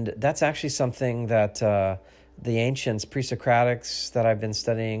 And that's actually something that the ancients, pre-Socratics, that I've been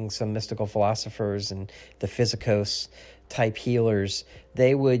studying, some mystical philosophers and the physicos type healers,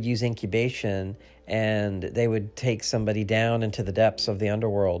 they would use incubation, and they would take somebody down into the depths of the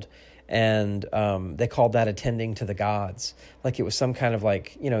underworld. And they called that attending to the gods. Like it was some kind of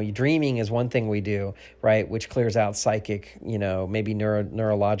dreaming is one thing we do, right? Which clears out psychic, maybe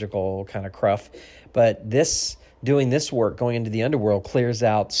neurological kind of cruff. But doing this work, going into the underworld, clears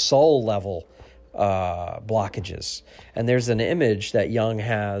out soul level blockages. And there's an image that Jung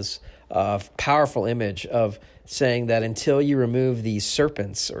has, a powerful image of saying that until you remove these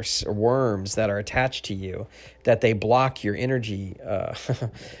serpents or worms that are attached to you, that they block your energy,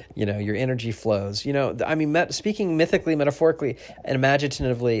 your energy flows. Speaking mythically, metaphorically, and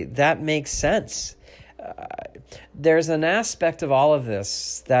imaginatively, that makes sense. There's an aspect of all of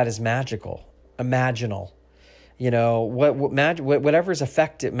this that is magical, imaginal. Whatever's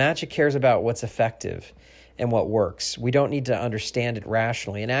effective, magic cares about what's effective and what works. We don't need to understand it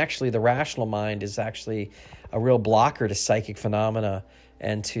rationally. And actually, the rational mind is actually a real blocker to psychic phenomena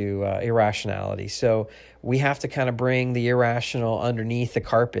and to irrationality. So we have to kind of bring the irrational underneath the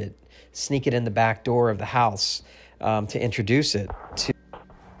carpet, sneak it in the back door of the house to introduce it to.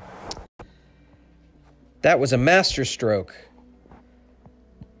 That was a masterstroke.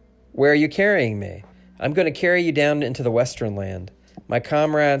 Where are you carrying me? I'm going to carry you down into the Western land. My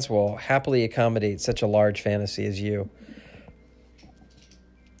comrades will happily accommodate such a large fantasy as you.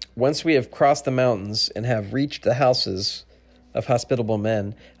 Once we have crossed the mountains and have reached the houses of hospitable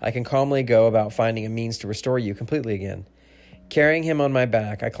men, I can calmly go about finding a means to restore you completely again. Carrying him on my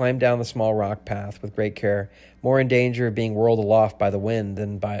back, I climbed down the small rock path with great care, more in danger of being whirled aloft by the wind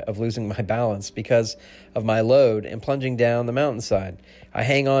than of losing my balance because of my load and plunging down the mountainside. I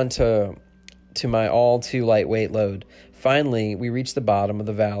hang on to my all too lightweight load. Finally, we reach the bottom of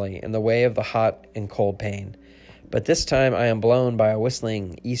the valley and the way of the hot and cold pain. But this time I am blown by a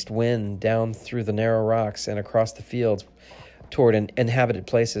whistling east wind down through the narrow rocks and across the fields toward inhabited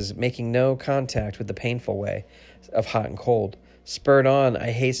places, making no contact with the painful way of hot and cold. Spurred on,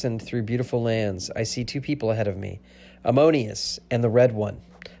 I hastened through beautiful lands. I see two people ahead of me, Ammonius and the Red One.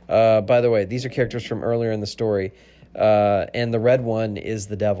 By the way, these are characters from earlier in the story, and the Red One is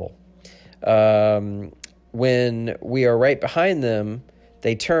the devil. When we are right behind them,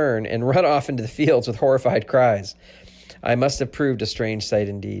 they turn and run off into the fields with horrified cries. I must have proved a strange sight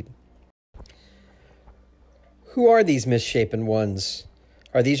indeed. Who are these misshapen ones?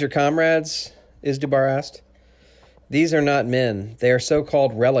 Are these your comrades? Izdubar asked. These are not men. They are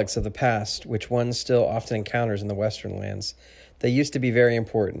so-called relics of the past, which one still often encounters in the Western lands. They used to be very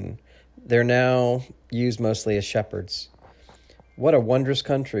important. They're now used mostly as shepherds. What a wondrous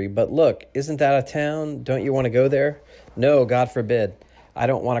country. But look, isn't that a town? Don't you want to go there? No, God forbid. I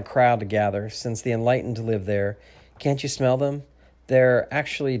don't want a crowd to gather, since the enlightened live there. Can't you smell them? They're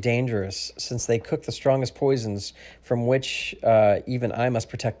actually dangerous, since they cook the strongest poisons from which even I must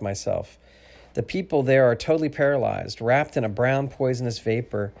protect myself. The people there are totally paralyzed, wrapped in a brown poisonous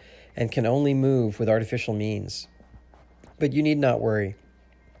vapor, and can only move with artificial means. But you need not worry.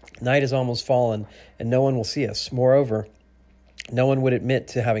 Night is almost fallen, and no one will see us. Moreover, no one would admit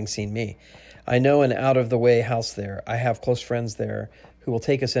to having seen me. I know an out-of-the-way house there. I have close friends there who will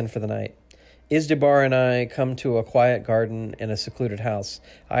take us in for the night. Izdubar and I come to a quiet garden and a secluded house.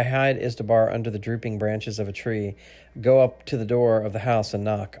 I hide Izdubar under the drooping branches of a tree, go up to the door of the house and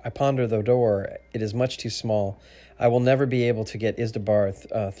knock. I ponder the door. It is much too small. I will never be able to get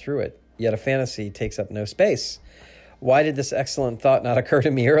Izdubar through it, yet a fantasy takes up no space. Why did this excellent thought not occur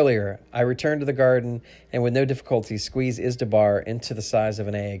to me earlier? I return to the garden and with no difficulty squeeze Izdubar into the size of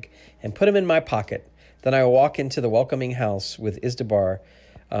an egg and put him in my pocket. Then I walk into the welcoming house with Izdubar,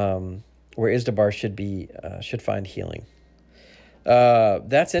 where Izdubar should find healing.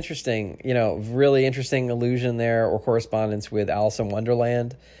 That's interesting. Really interesting allusion there or correspondence with Alice in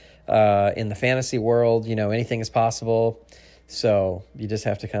Wonderland. In the fantasy world, anything is possible. So you just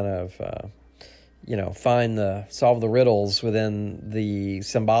have to kind of, solve the riddles within the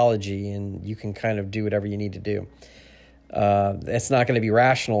symbology, and you can kind of do whatever you need to do. It's not going to be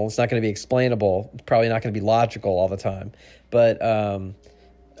rational. It's not going to be explainable. It's probably not going to be logical all the time. But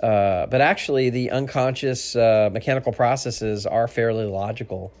actually, the unconscious mechanical processes are fairly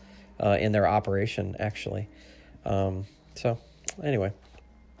logical in their operation, actually. So, anyway.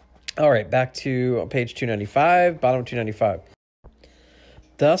 All right, back to page 295, bottom 295.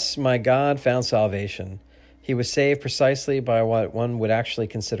 Thus my God found salvation. He was saved precisely by what one would actually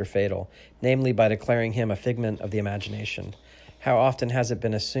consider fatal, namely by declaring him a figment of the imagination. How often has it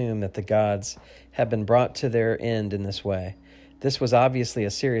been assumed that the gods have been brought to their end in this way? This was obviously a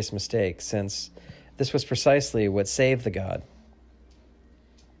serious mistake, since this was precisely what saved the god.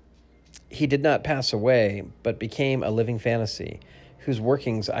 He did not pass away, but became a living fantasy, whose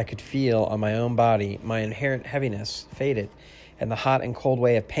workings I could feel on my own body. My inherent heaviness faded, and the hot and cold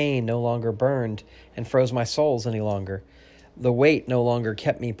way of pain no longer burned and froze my soles any longer. The weight no longer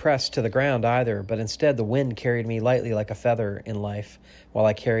kept me pressed to the ground either, but instead the wind carried me lightly like a feather in life while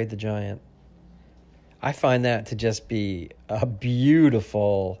I carried the giant. I find that to just be a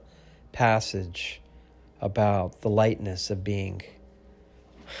beautiful passage about the lightness of being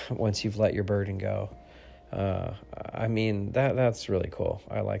once you've let your burden go. I mean, that's really cool.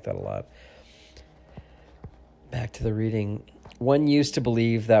 I like that a lot. Back to the reading. One used to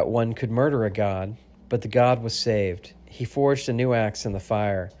believe that one could murder a god, but the god was saved. He forged a new axe in the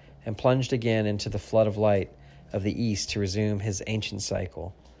fire and plunged again into the flood of light of the east to resume his ancient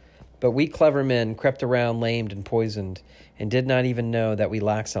cycle. But we clever men crept around lamed and poisoned and did not even know that we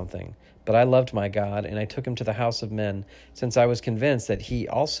lacked something. But I loved my God, and I took him to the house of men, since I was convinced that he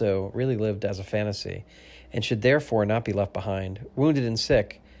also really lived as a fantasy, and should therefore not be left behind, wounded and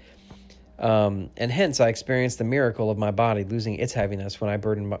sick. And hence I experienced the miracle of my body losing its heaviness when I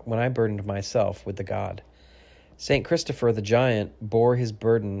burdened myself with the God. Saint Christopher the giant bore his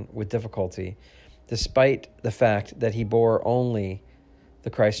burden with difficulty, despite the fact that he bore only the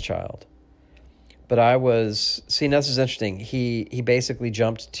Christ child. But this is interesting. He basically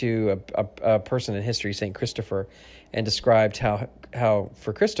jumped to a person in history, Saint Christopher, and described how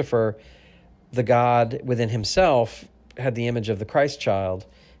for Christopher, the God within himself had the image of the Christ child,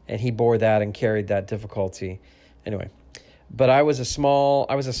 and he bore that and carried that difficulty. Anyway, but I was as small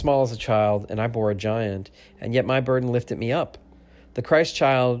as a child, and I bore a giant, and yet my burden lifted me up. The Christ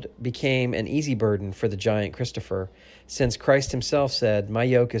child became an easy burden for the giant Christopher, since Christ himself said, "My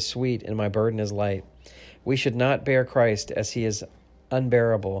yoke is sweet and my burden is light." We should not bear Christ as he is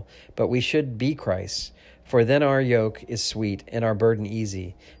unbearable, but we should be Christ, for then our yoke is sweet and our burden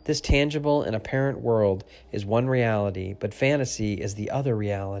easy. This tangible and apparent world is one reality, but fantasy is the other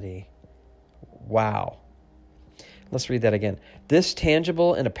reality. Wow. Let's read that again. This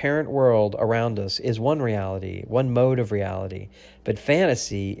tangible and apparent world around us is one reality, one mode of reality, but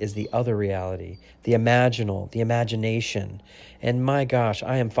fantasy is the other reality, the imaginal, the imagination. And my gosh,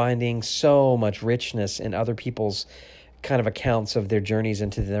 I am finding so much richness in other people's kind of accounts of their journeys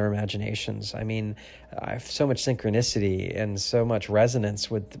into their imaginations. I mean, I have so much synchronicity and so much resonance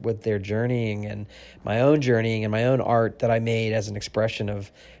with their journeying and my own journeying and my own art that I made as an expression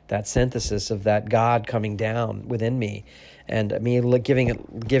of that synthesis of that God coming down within me and me giving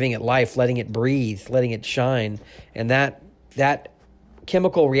it life, letting it breathe, letting it shine. And that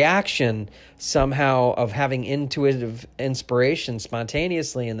chemical reaction somehow of having intuitive inspiration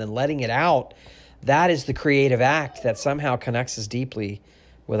spontaneously and then letting it out, that is the creative act that somehow connects us deeply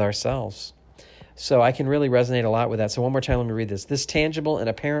with ourselves. So I can really resonate a lot with that. So one more time, let me read this. This tangible and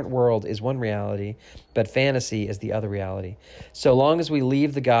apparent world is one reality, but fantasy is the other reality. So long as we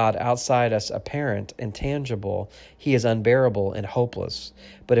leave the God outside us apparent and tangible, he is unbearable and hopeless.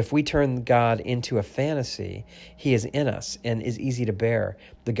 But if we turn God into a fantasy, he is in us and is easy to bear.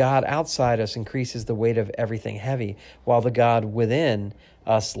 The God outside us increases the weight of everything heavy, while the God within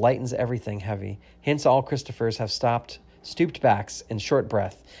us lightens everything heavy. Hence all Christophers have stooped backs and short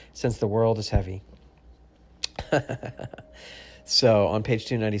breath, since the world is heavy. So on page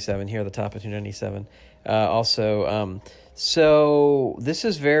 297, here at the top of 297, so this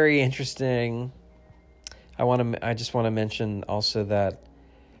is very interesting. I just want to mention also that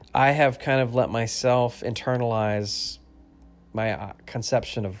I have kind of let myself internalize my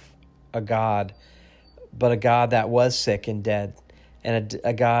conception of a God, but a God that was sick and dead, and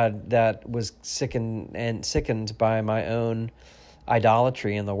a God that was sickened by my own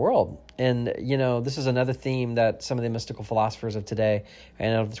idolatry in the world. And, this is another theme that some of the mystical philosophers of today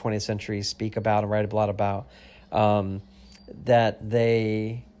and of the 20th century speak about and write a lot about, that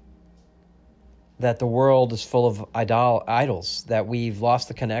the world is full of idols, that we've lost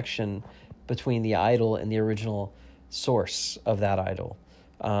the connection between the idol and the original source of that idol.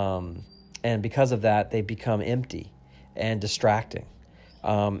 And because of that, they become empty and distracting.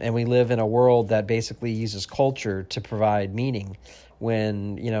 And we live in a world that basically uses culture to provide meaning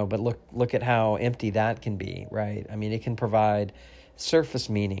but look at how empty that can be, right? I mean, it can provide surface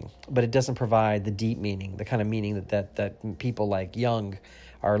meaning, but it doesn't provide the deep meaning, the kind of meaning that people like Jung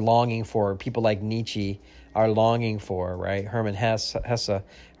are longing for, people like Nietzsche are longing for, right? Hermann Hesse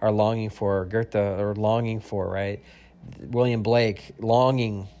are longing for, Goethe are longing for, right? William Blake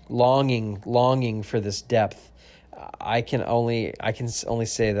longing for this depth. I can only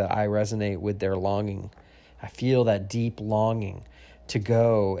say that I resonate with their longing. I feel that deep longing to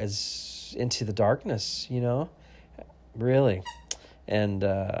go as into the darkness, really. And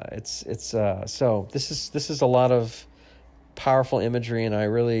so this is a lot of powerful imagery, and I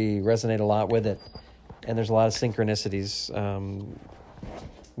really resonate a lot with it. And there's a lot of synchronicities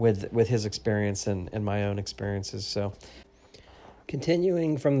with his experience and my own experiences. So,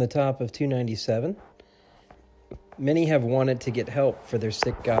 continuing from the top of 297, many have wanted to get help for their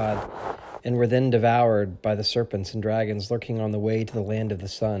sick god, and were then devoured by the serpents and dragons lurking on the way to the land of the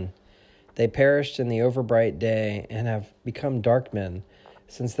sun. They perished in the overbright day and have become dark men,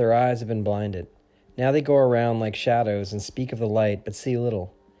 since their eyes have been blinded. Now they go around like shadows and speak of the light, but see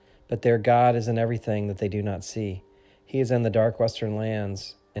little. But their God is in everything that they do not see. He is in the dark western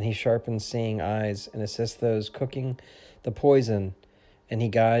lands, and he sharpens seeing eyes and assists those cooking the poison, and he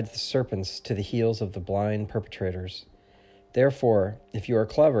guides the serpents to the heels of the blind perpetrators. Therefore, if you are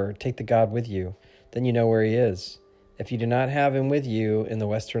clever, take the God with you, then you know where he is. If you do not have him with you in the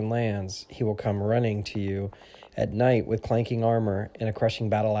western lands, he will come running to you at night with clanking armor and a crushing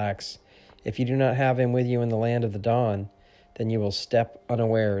battle axe. If you do not have him with you in the land of the dawn, then you will step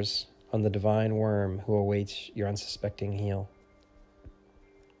unawares on the divine worm who awaits your unsuspecting heel.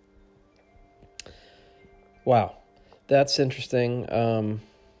 Wow, that's interesting.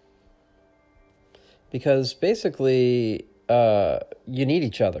 Because basically, you need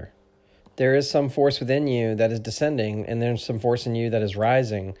each other. There is some force within you that is descending, and there's some force in you that is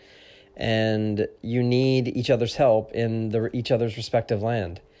rising, and you need each other's help in each other's respective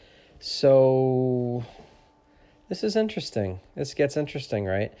land. So this is interesting. This gets interesting,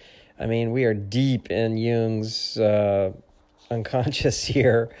 right? I mean, we are deep in Jung's unconscious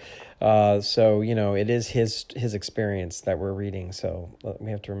here. So, it is his experience that we're reading. So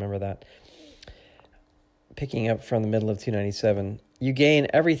we have to remember that. Picking up from the middle of 297, you gain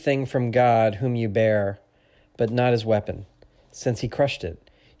everything from God whom you bear, but not his weapon, since he crushed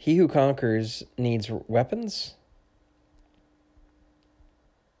it. He who conquers needs weapons?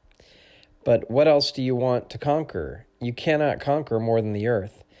 But what else do you want to conquer? You cannot conquer more than the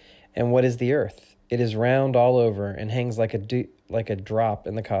earth. And what is the earth? It is round all over and hangs like a drop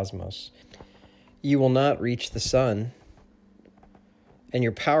in the cosmos. You will not reach the sun, and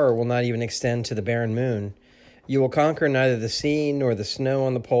your power will not even extend to the barren moon. You will conquer neither the sea, nor the snow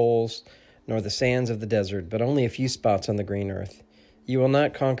on the poles, nor the sands of the desert, but only a few spots on the green earth. You will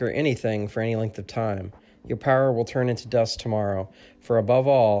not conquer anything for any length of time. Your power will turn into dust tomorrow, for above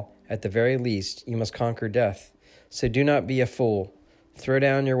all, at the very least, you must conquer death. So do not be a fool. Throw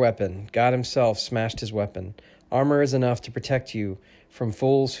down your weapon. God himself smashed his weapon. Armor is enough to protect you from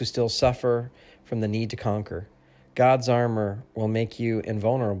fools who still suffer from the need to conquer. God's armor will make you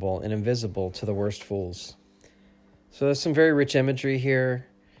invulnerable and invisible to the worst fools. So there's some very rich imagery here.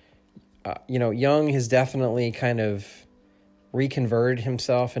 Jung has definitely kind of reconverted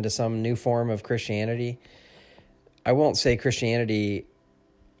himself into some new form of Christianity. I won't say Christianity.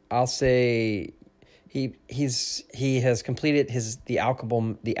 I'll say he has completed the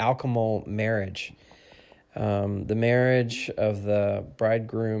alchemal marriage, the marriage of the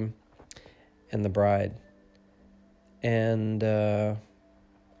bridegroom and the bride. And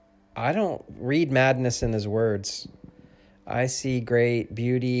I don't read madness in his words. I see great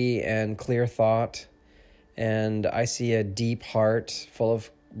beauty and clear thought, and I see a deep heart full of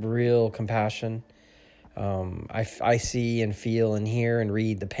real compassion. I see and feel and hear and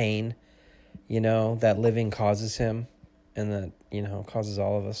read the pain, that living causes him, and that, causes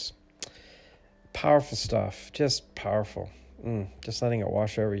all of us. Powerful stuff, just powerful. Just letting it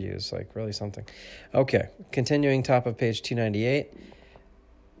wash over you is like really something. Okay, continuing top of page 298.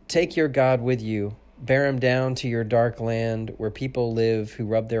 Take your God with you. Bear him down to your dark land where people live who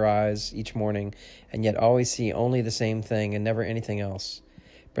rub their eyes each morning and yet always see only the same thing and never anything else.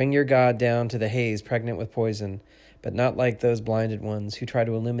 Bring your God down to the haze pregnant with poison, but not like those blinded ones who try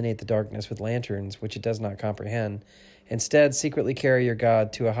to illuminate the darkness with lanterns which it does not comprehend. Instead, secretly carry your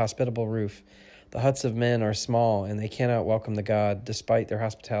God to a hospitable roof. The huts of men are small, and they cannot welcome the God, despite their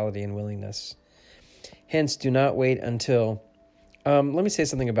hospitality and willingness. Hence, do not wait until... let me say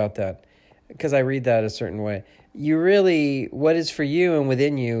something about that, because I read that a certain way. What is for you and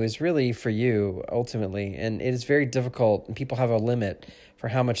within you is really for you, ultimately, and it is very difficult, and people have a limit for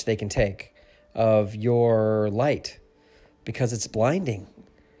how much they can take of your light, because it's blinding.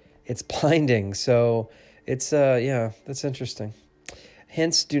 It's blinding, so it's, that's interesting.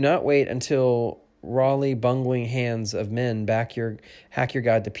 Hence, do not wait until rawly bungling hands of men hack your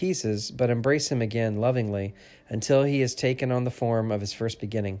God to pieces, but embrace him again lovingly until he has taken on the form of his first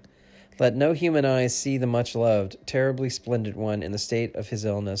beginning. Let no human eyes see the much-loved, terribly splendid one in the state of his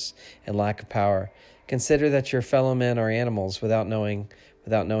illness and lack of power. Consider that your fellow men are animals without knowing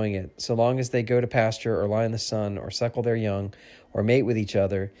it. So long as they go to pasture or lie in the sun or suckle their young or mate with each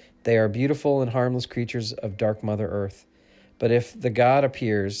other, they are beautiful and harmless creatures of dark Mother Earth. But if the God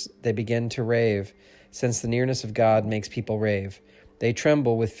appears, they begin to rave, since the nearness of God makes people rave. They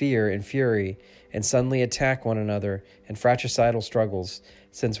tremble with fear and fury and suddenly attack one another in fratricidal struggles,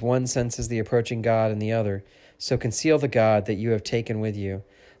 since one senses the approaching God in the other. So conceal the God that you have taken with you.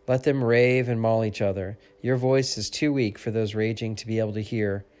 Let them rave and maul each other. Your voice is too weak for those raging to be able to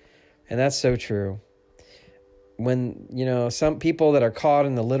hear. And that's so true. When, some people that are caught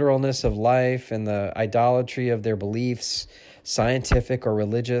in the literalness of life and the idolatry of their beliefs, scientific or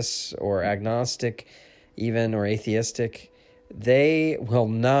religious or agnostic even, or atheistic, they will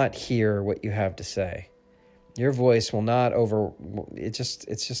not hear what you have to say. Your voice will not it's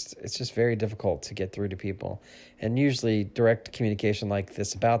just very difficult to get through to people. And usually direct communication like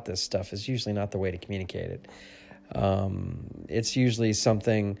this about this stuff is usually not the way to communicate it. It's usually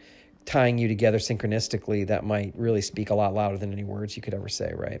something tying you together synchronistically that might really speak a lot louder than any words you could ever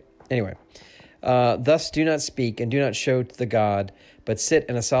say, right? Anyway, thus do not speak and do not show to the God, but sit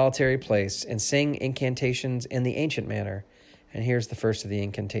in a solitary place and sing incantations in the ancient manner. And here's the first of the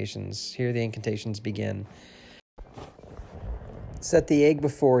incantations. Here the incantations begin. Set the egg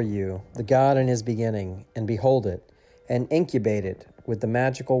before you, the God in his beginning, and behold it, and incubate it with the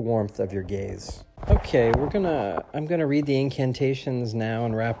magical warmth of your gaze. Okay, I'm gonna read the incantations now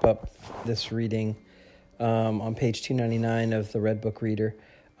and wrap up this reading on page 299 of the Red Book Reader.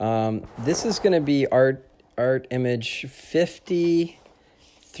 This is going to be art image 50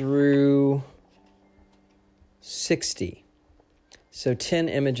 through 60. So 10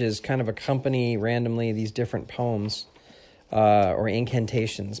 images kind of accompany randomly these different poems or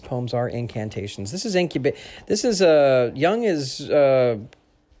incantations. Poems are incantations. This is Jung is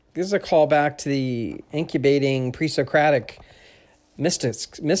this is a callback to the incubating pre-Socratic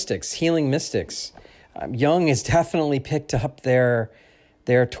mystics, healing mystics. Jung has definitely picked up their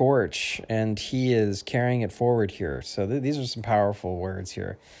torch, and he is carrying it forward here. So these are some powerful words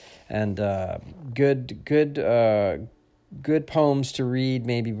here, and good poems to read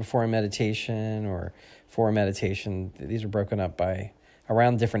maybe before a meditation or for a meditation. These are broken up by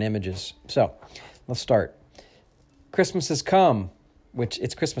around different images. So let's start. Christmas has come, which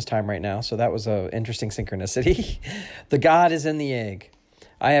it's Christmas time right now, so that was an interesting synchronicity. The God is in the egg.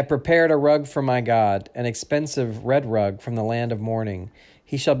 I have prepared a rug for my God, an expensive red rug from the land of morning.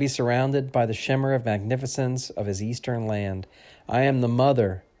 He shall be surrounded by the shimmer of magnificence of his eastern land. I am the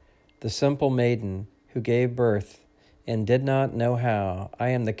mother, the simple maiden who gave birth and did not know how. I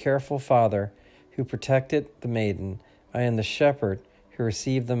am the careful father who protected the maiden. I am the shepherd who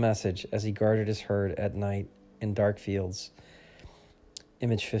received the message as he guarded his herd at night in dark fields.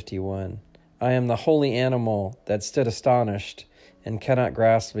 Image 51. I am the holy animal that stood astonished and cannot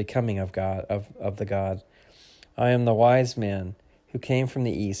grasp the becoming of God of the God. I am the wise man who came from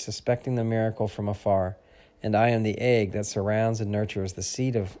the east, suspecting the miracle from afar, and I am the egg that surrounds and nurtures the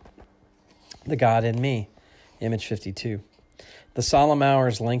seed of the God in me. Image 52. The solemn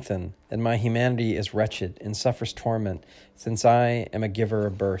hours lengthen, and my humanity is wretched and suffers torment, since I am a giver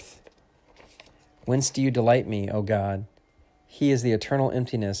of birth. Whence do you delight me, O God? He is the eternal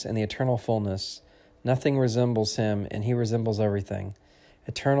emptiness and the eternal fullness. Nothing resembles him, and he resembles everything.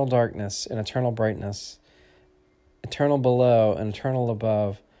 Eternal darkness and eternal brightness. Eternal below and eternal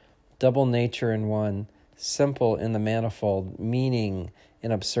above. Double nature in one. Simple in the manifold. Meaning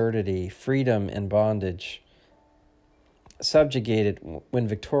in absurdity. Freedom in bondage. Subjugated when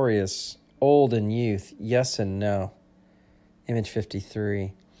victorious. Old in youth. Yes and no. Image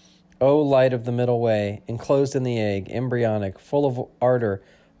 53. O light of the middle way, enclosed in the egg, embryonic, full of ardor,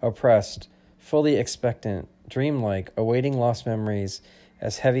 oppressed, fully expectant, dreamlike, awaiting lost memories,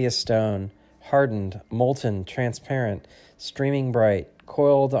 as heavy as stone, hardened, molten, transparent, streaming bright,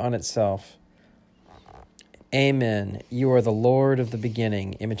 coiled on itself. Amen. You are the Lord of the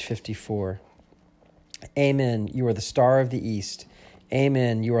beginning. Image 54. Amen. You are the star of the east.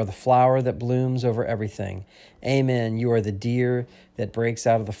 Amen. You are the flower that blooms over everything. Amen. You are the deer that breaks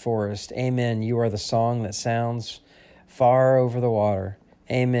out of the forest. Amen. You are the song that sounds far over the water.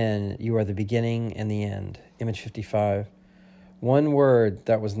 Amen. You are the beginning and the end. Image 55. One word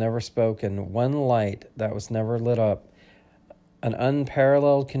that was never spoken, one light that was never lit up, an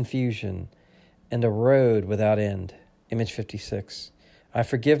unparalleled confusion, and a road without end. Image 56. I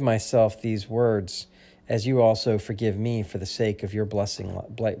forgive myself these words, as you also forgive me for the sake of your blazing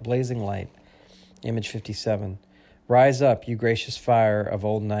light. Image 57. Rise up, you gracious fire of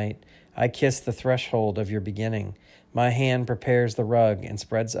old night. I kiss the threshold of your beginning. My hand prepares the rug and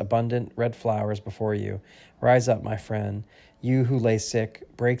spreads abundant red flowers before you. Rise up, my friend, you who lay sick,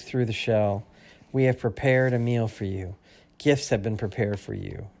 break through the shell. We have prepared a meal for you. Gifts have been prepared for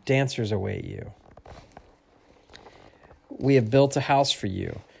you. Dancers await you. We have built a house for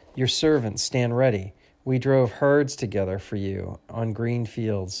you. Your servants stand ready. We drove herds together for you on green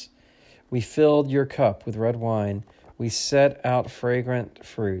fields. We filled your cup with red wine. We set out fragrant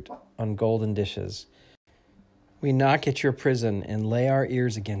fruit on golden dishes. We knock at your prison and lay our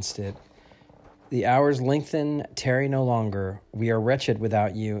ears against it. The hours lengthen, tarry no longer. We are wretched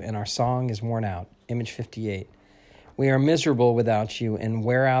without you, and our song is worn out. Image 58. We are miserable without you and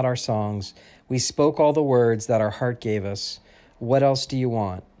wear out our songs. We spoke all the words that our heart gave us. What else do you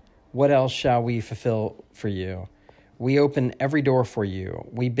want? What else shall we fulfill for you? We open every door for you.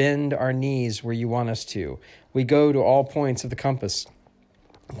 We bend our knees where you want us to. We go to all points of the compass.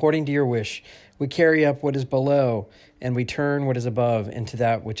 According to your wish, we carry up what is below, and we turn what is above into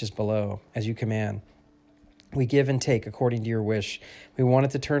that which is below, as you command. We give and take according to your wish. We want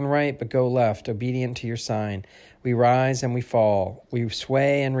it to turn right, but go left, obedient to your sign. We rise and we fall. We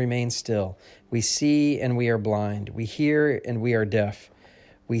sway and remain still. We see and we are blind. We hear and we are deaf.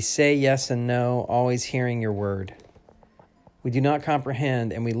 We say yes and no, always hearing your word. We do not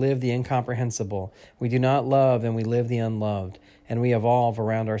comprehend and we live the incomprehensible. We do not love and we live the unloved. And we evolve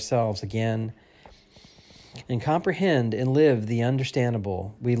around ourselves again and comprehend and live the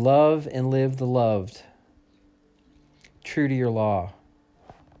understandable. We love and live the loved. True to your law.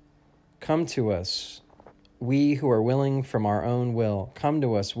 Come to us, we who are willing from our own will. Come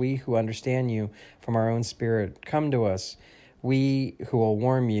to us, we who understand you from our own spirit. Come to us, we who will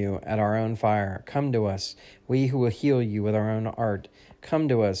warm you at our own fire. Come to us, we who will heal you with our own art. Come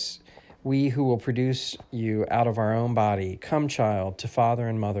to us, we who will produce you out of our own body. Come, child, to father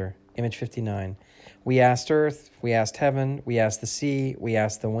and mother. Image 59. We asked earth, we asked heaven, we asked the sea, we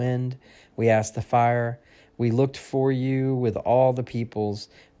asked the wind, we asked the fire. We looked for you with all the peoples.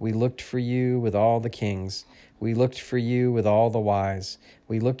 We looked for you with all the kings. We looked for you with all the wise.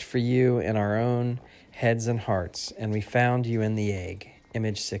 We looked for you in our own heads and hearts, and we found you in the egg.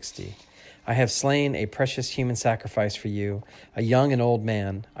 Image 60. I have slain a precious human sacrifice for you, a young and old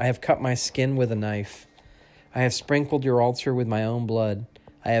man. I have cut my skin with a knife. I have sprinkled your altar with my own blood.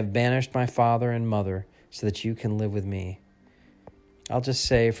 I have banished my father and mother so that you can live with me. I'll just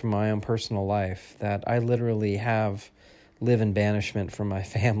say from my own personal life that I literally live in banishment from my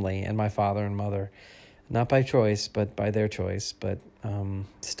family and my father and mother. Not by choice, but by their choice. But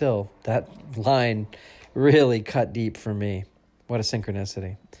still, that line really cut deep for me. What a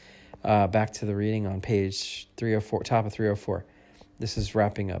synchronicity. Back to the reading on page 304, top of 304. This is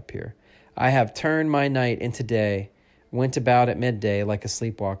wrapping up here. I have turned my night into day, went about at midday like a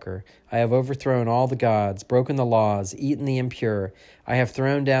sleepwalker. I have overthrown all the gods, broken the laws, eaten the impure. I have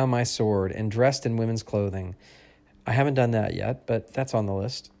thrown down my sword and dressed in women's clothing. I haven't done that yet, but that's on the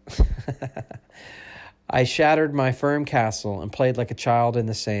list. I shattered my firm castle and played like a child in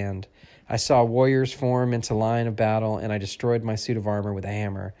the sand. I saw warriors form into line of battle, and I destroyed my suit of armor with a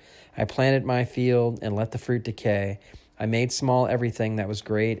hammer. I planted my field and let the fruit decay. I made small everything that was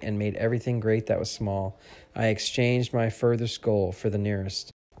great and made everything great that was small. I exchanged my furthest goal for the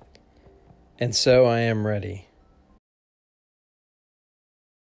nearest. And so I am ready.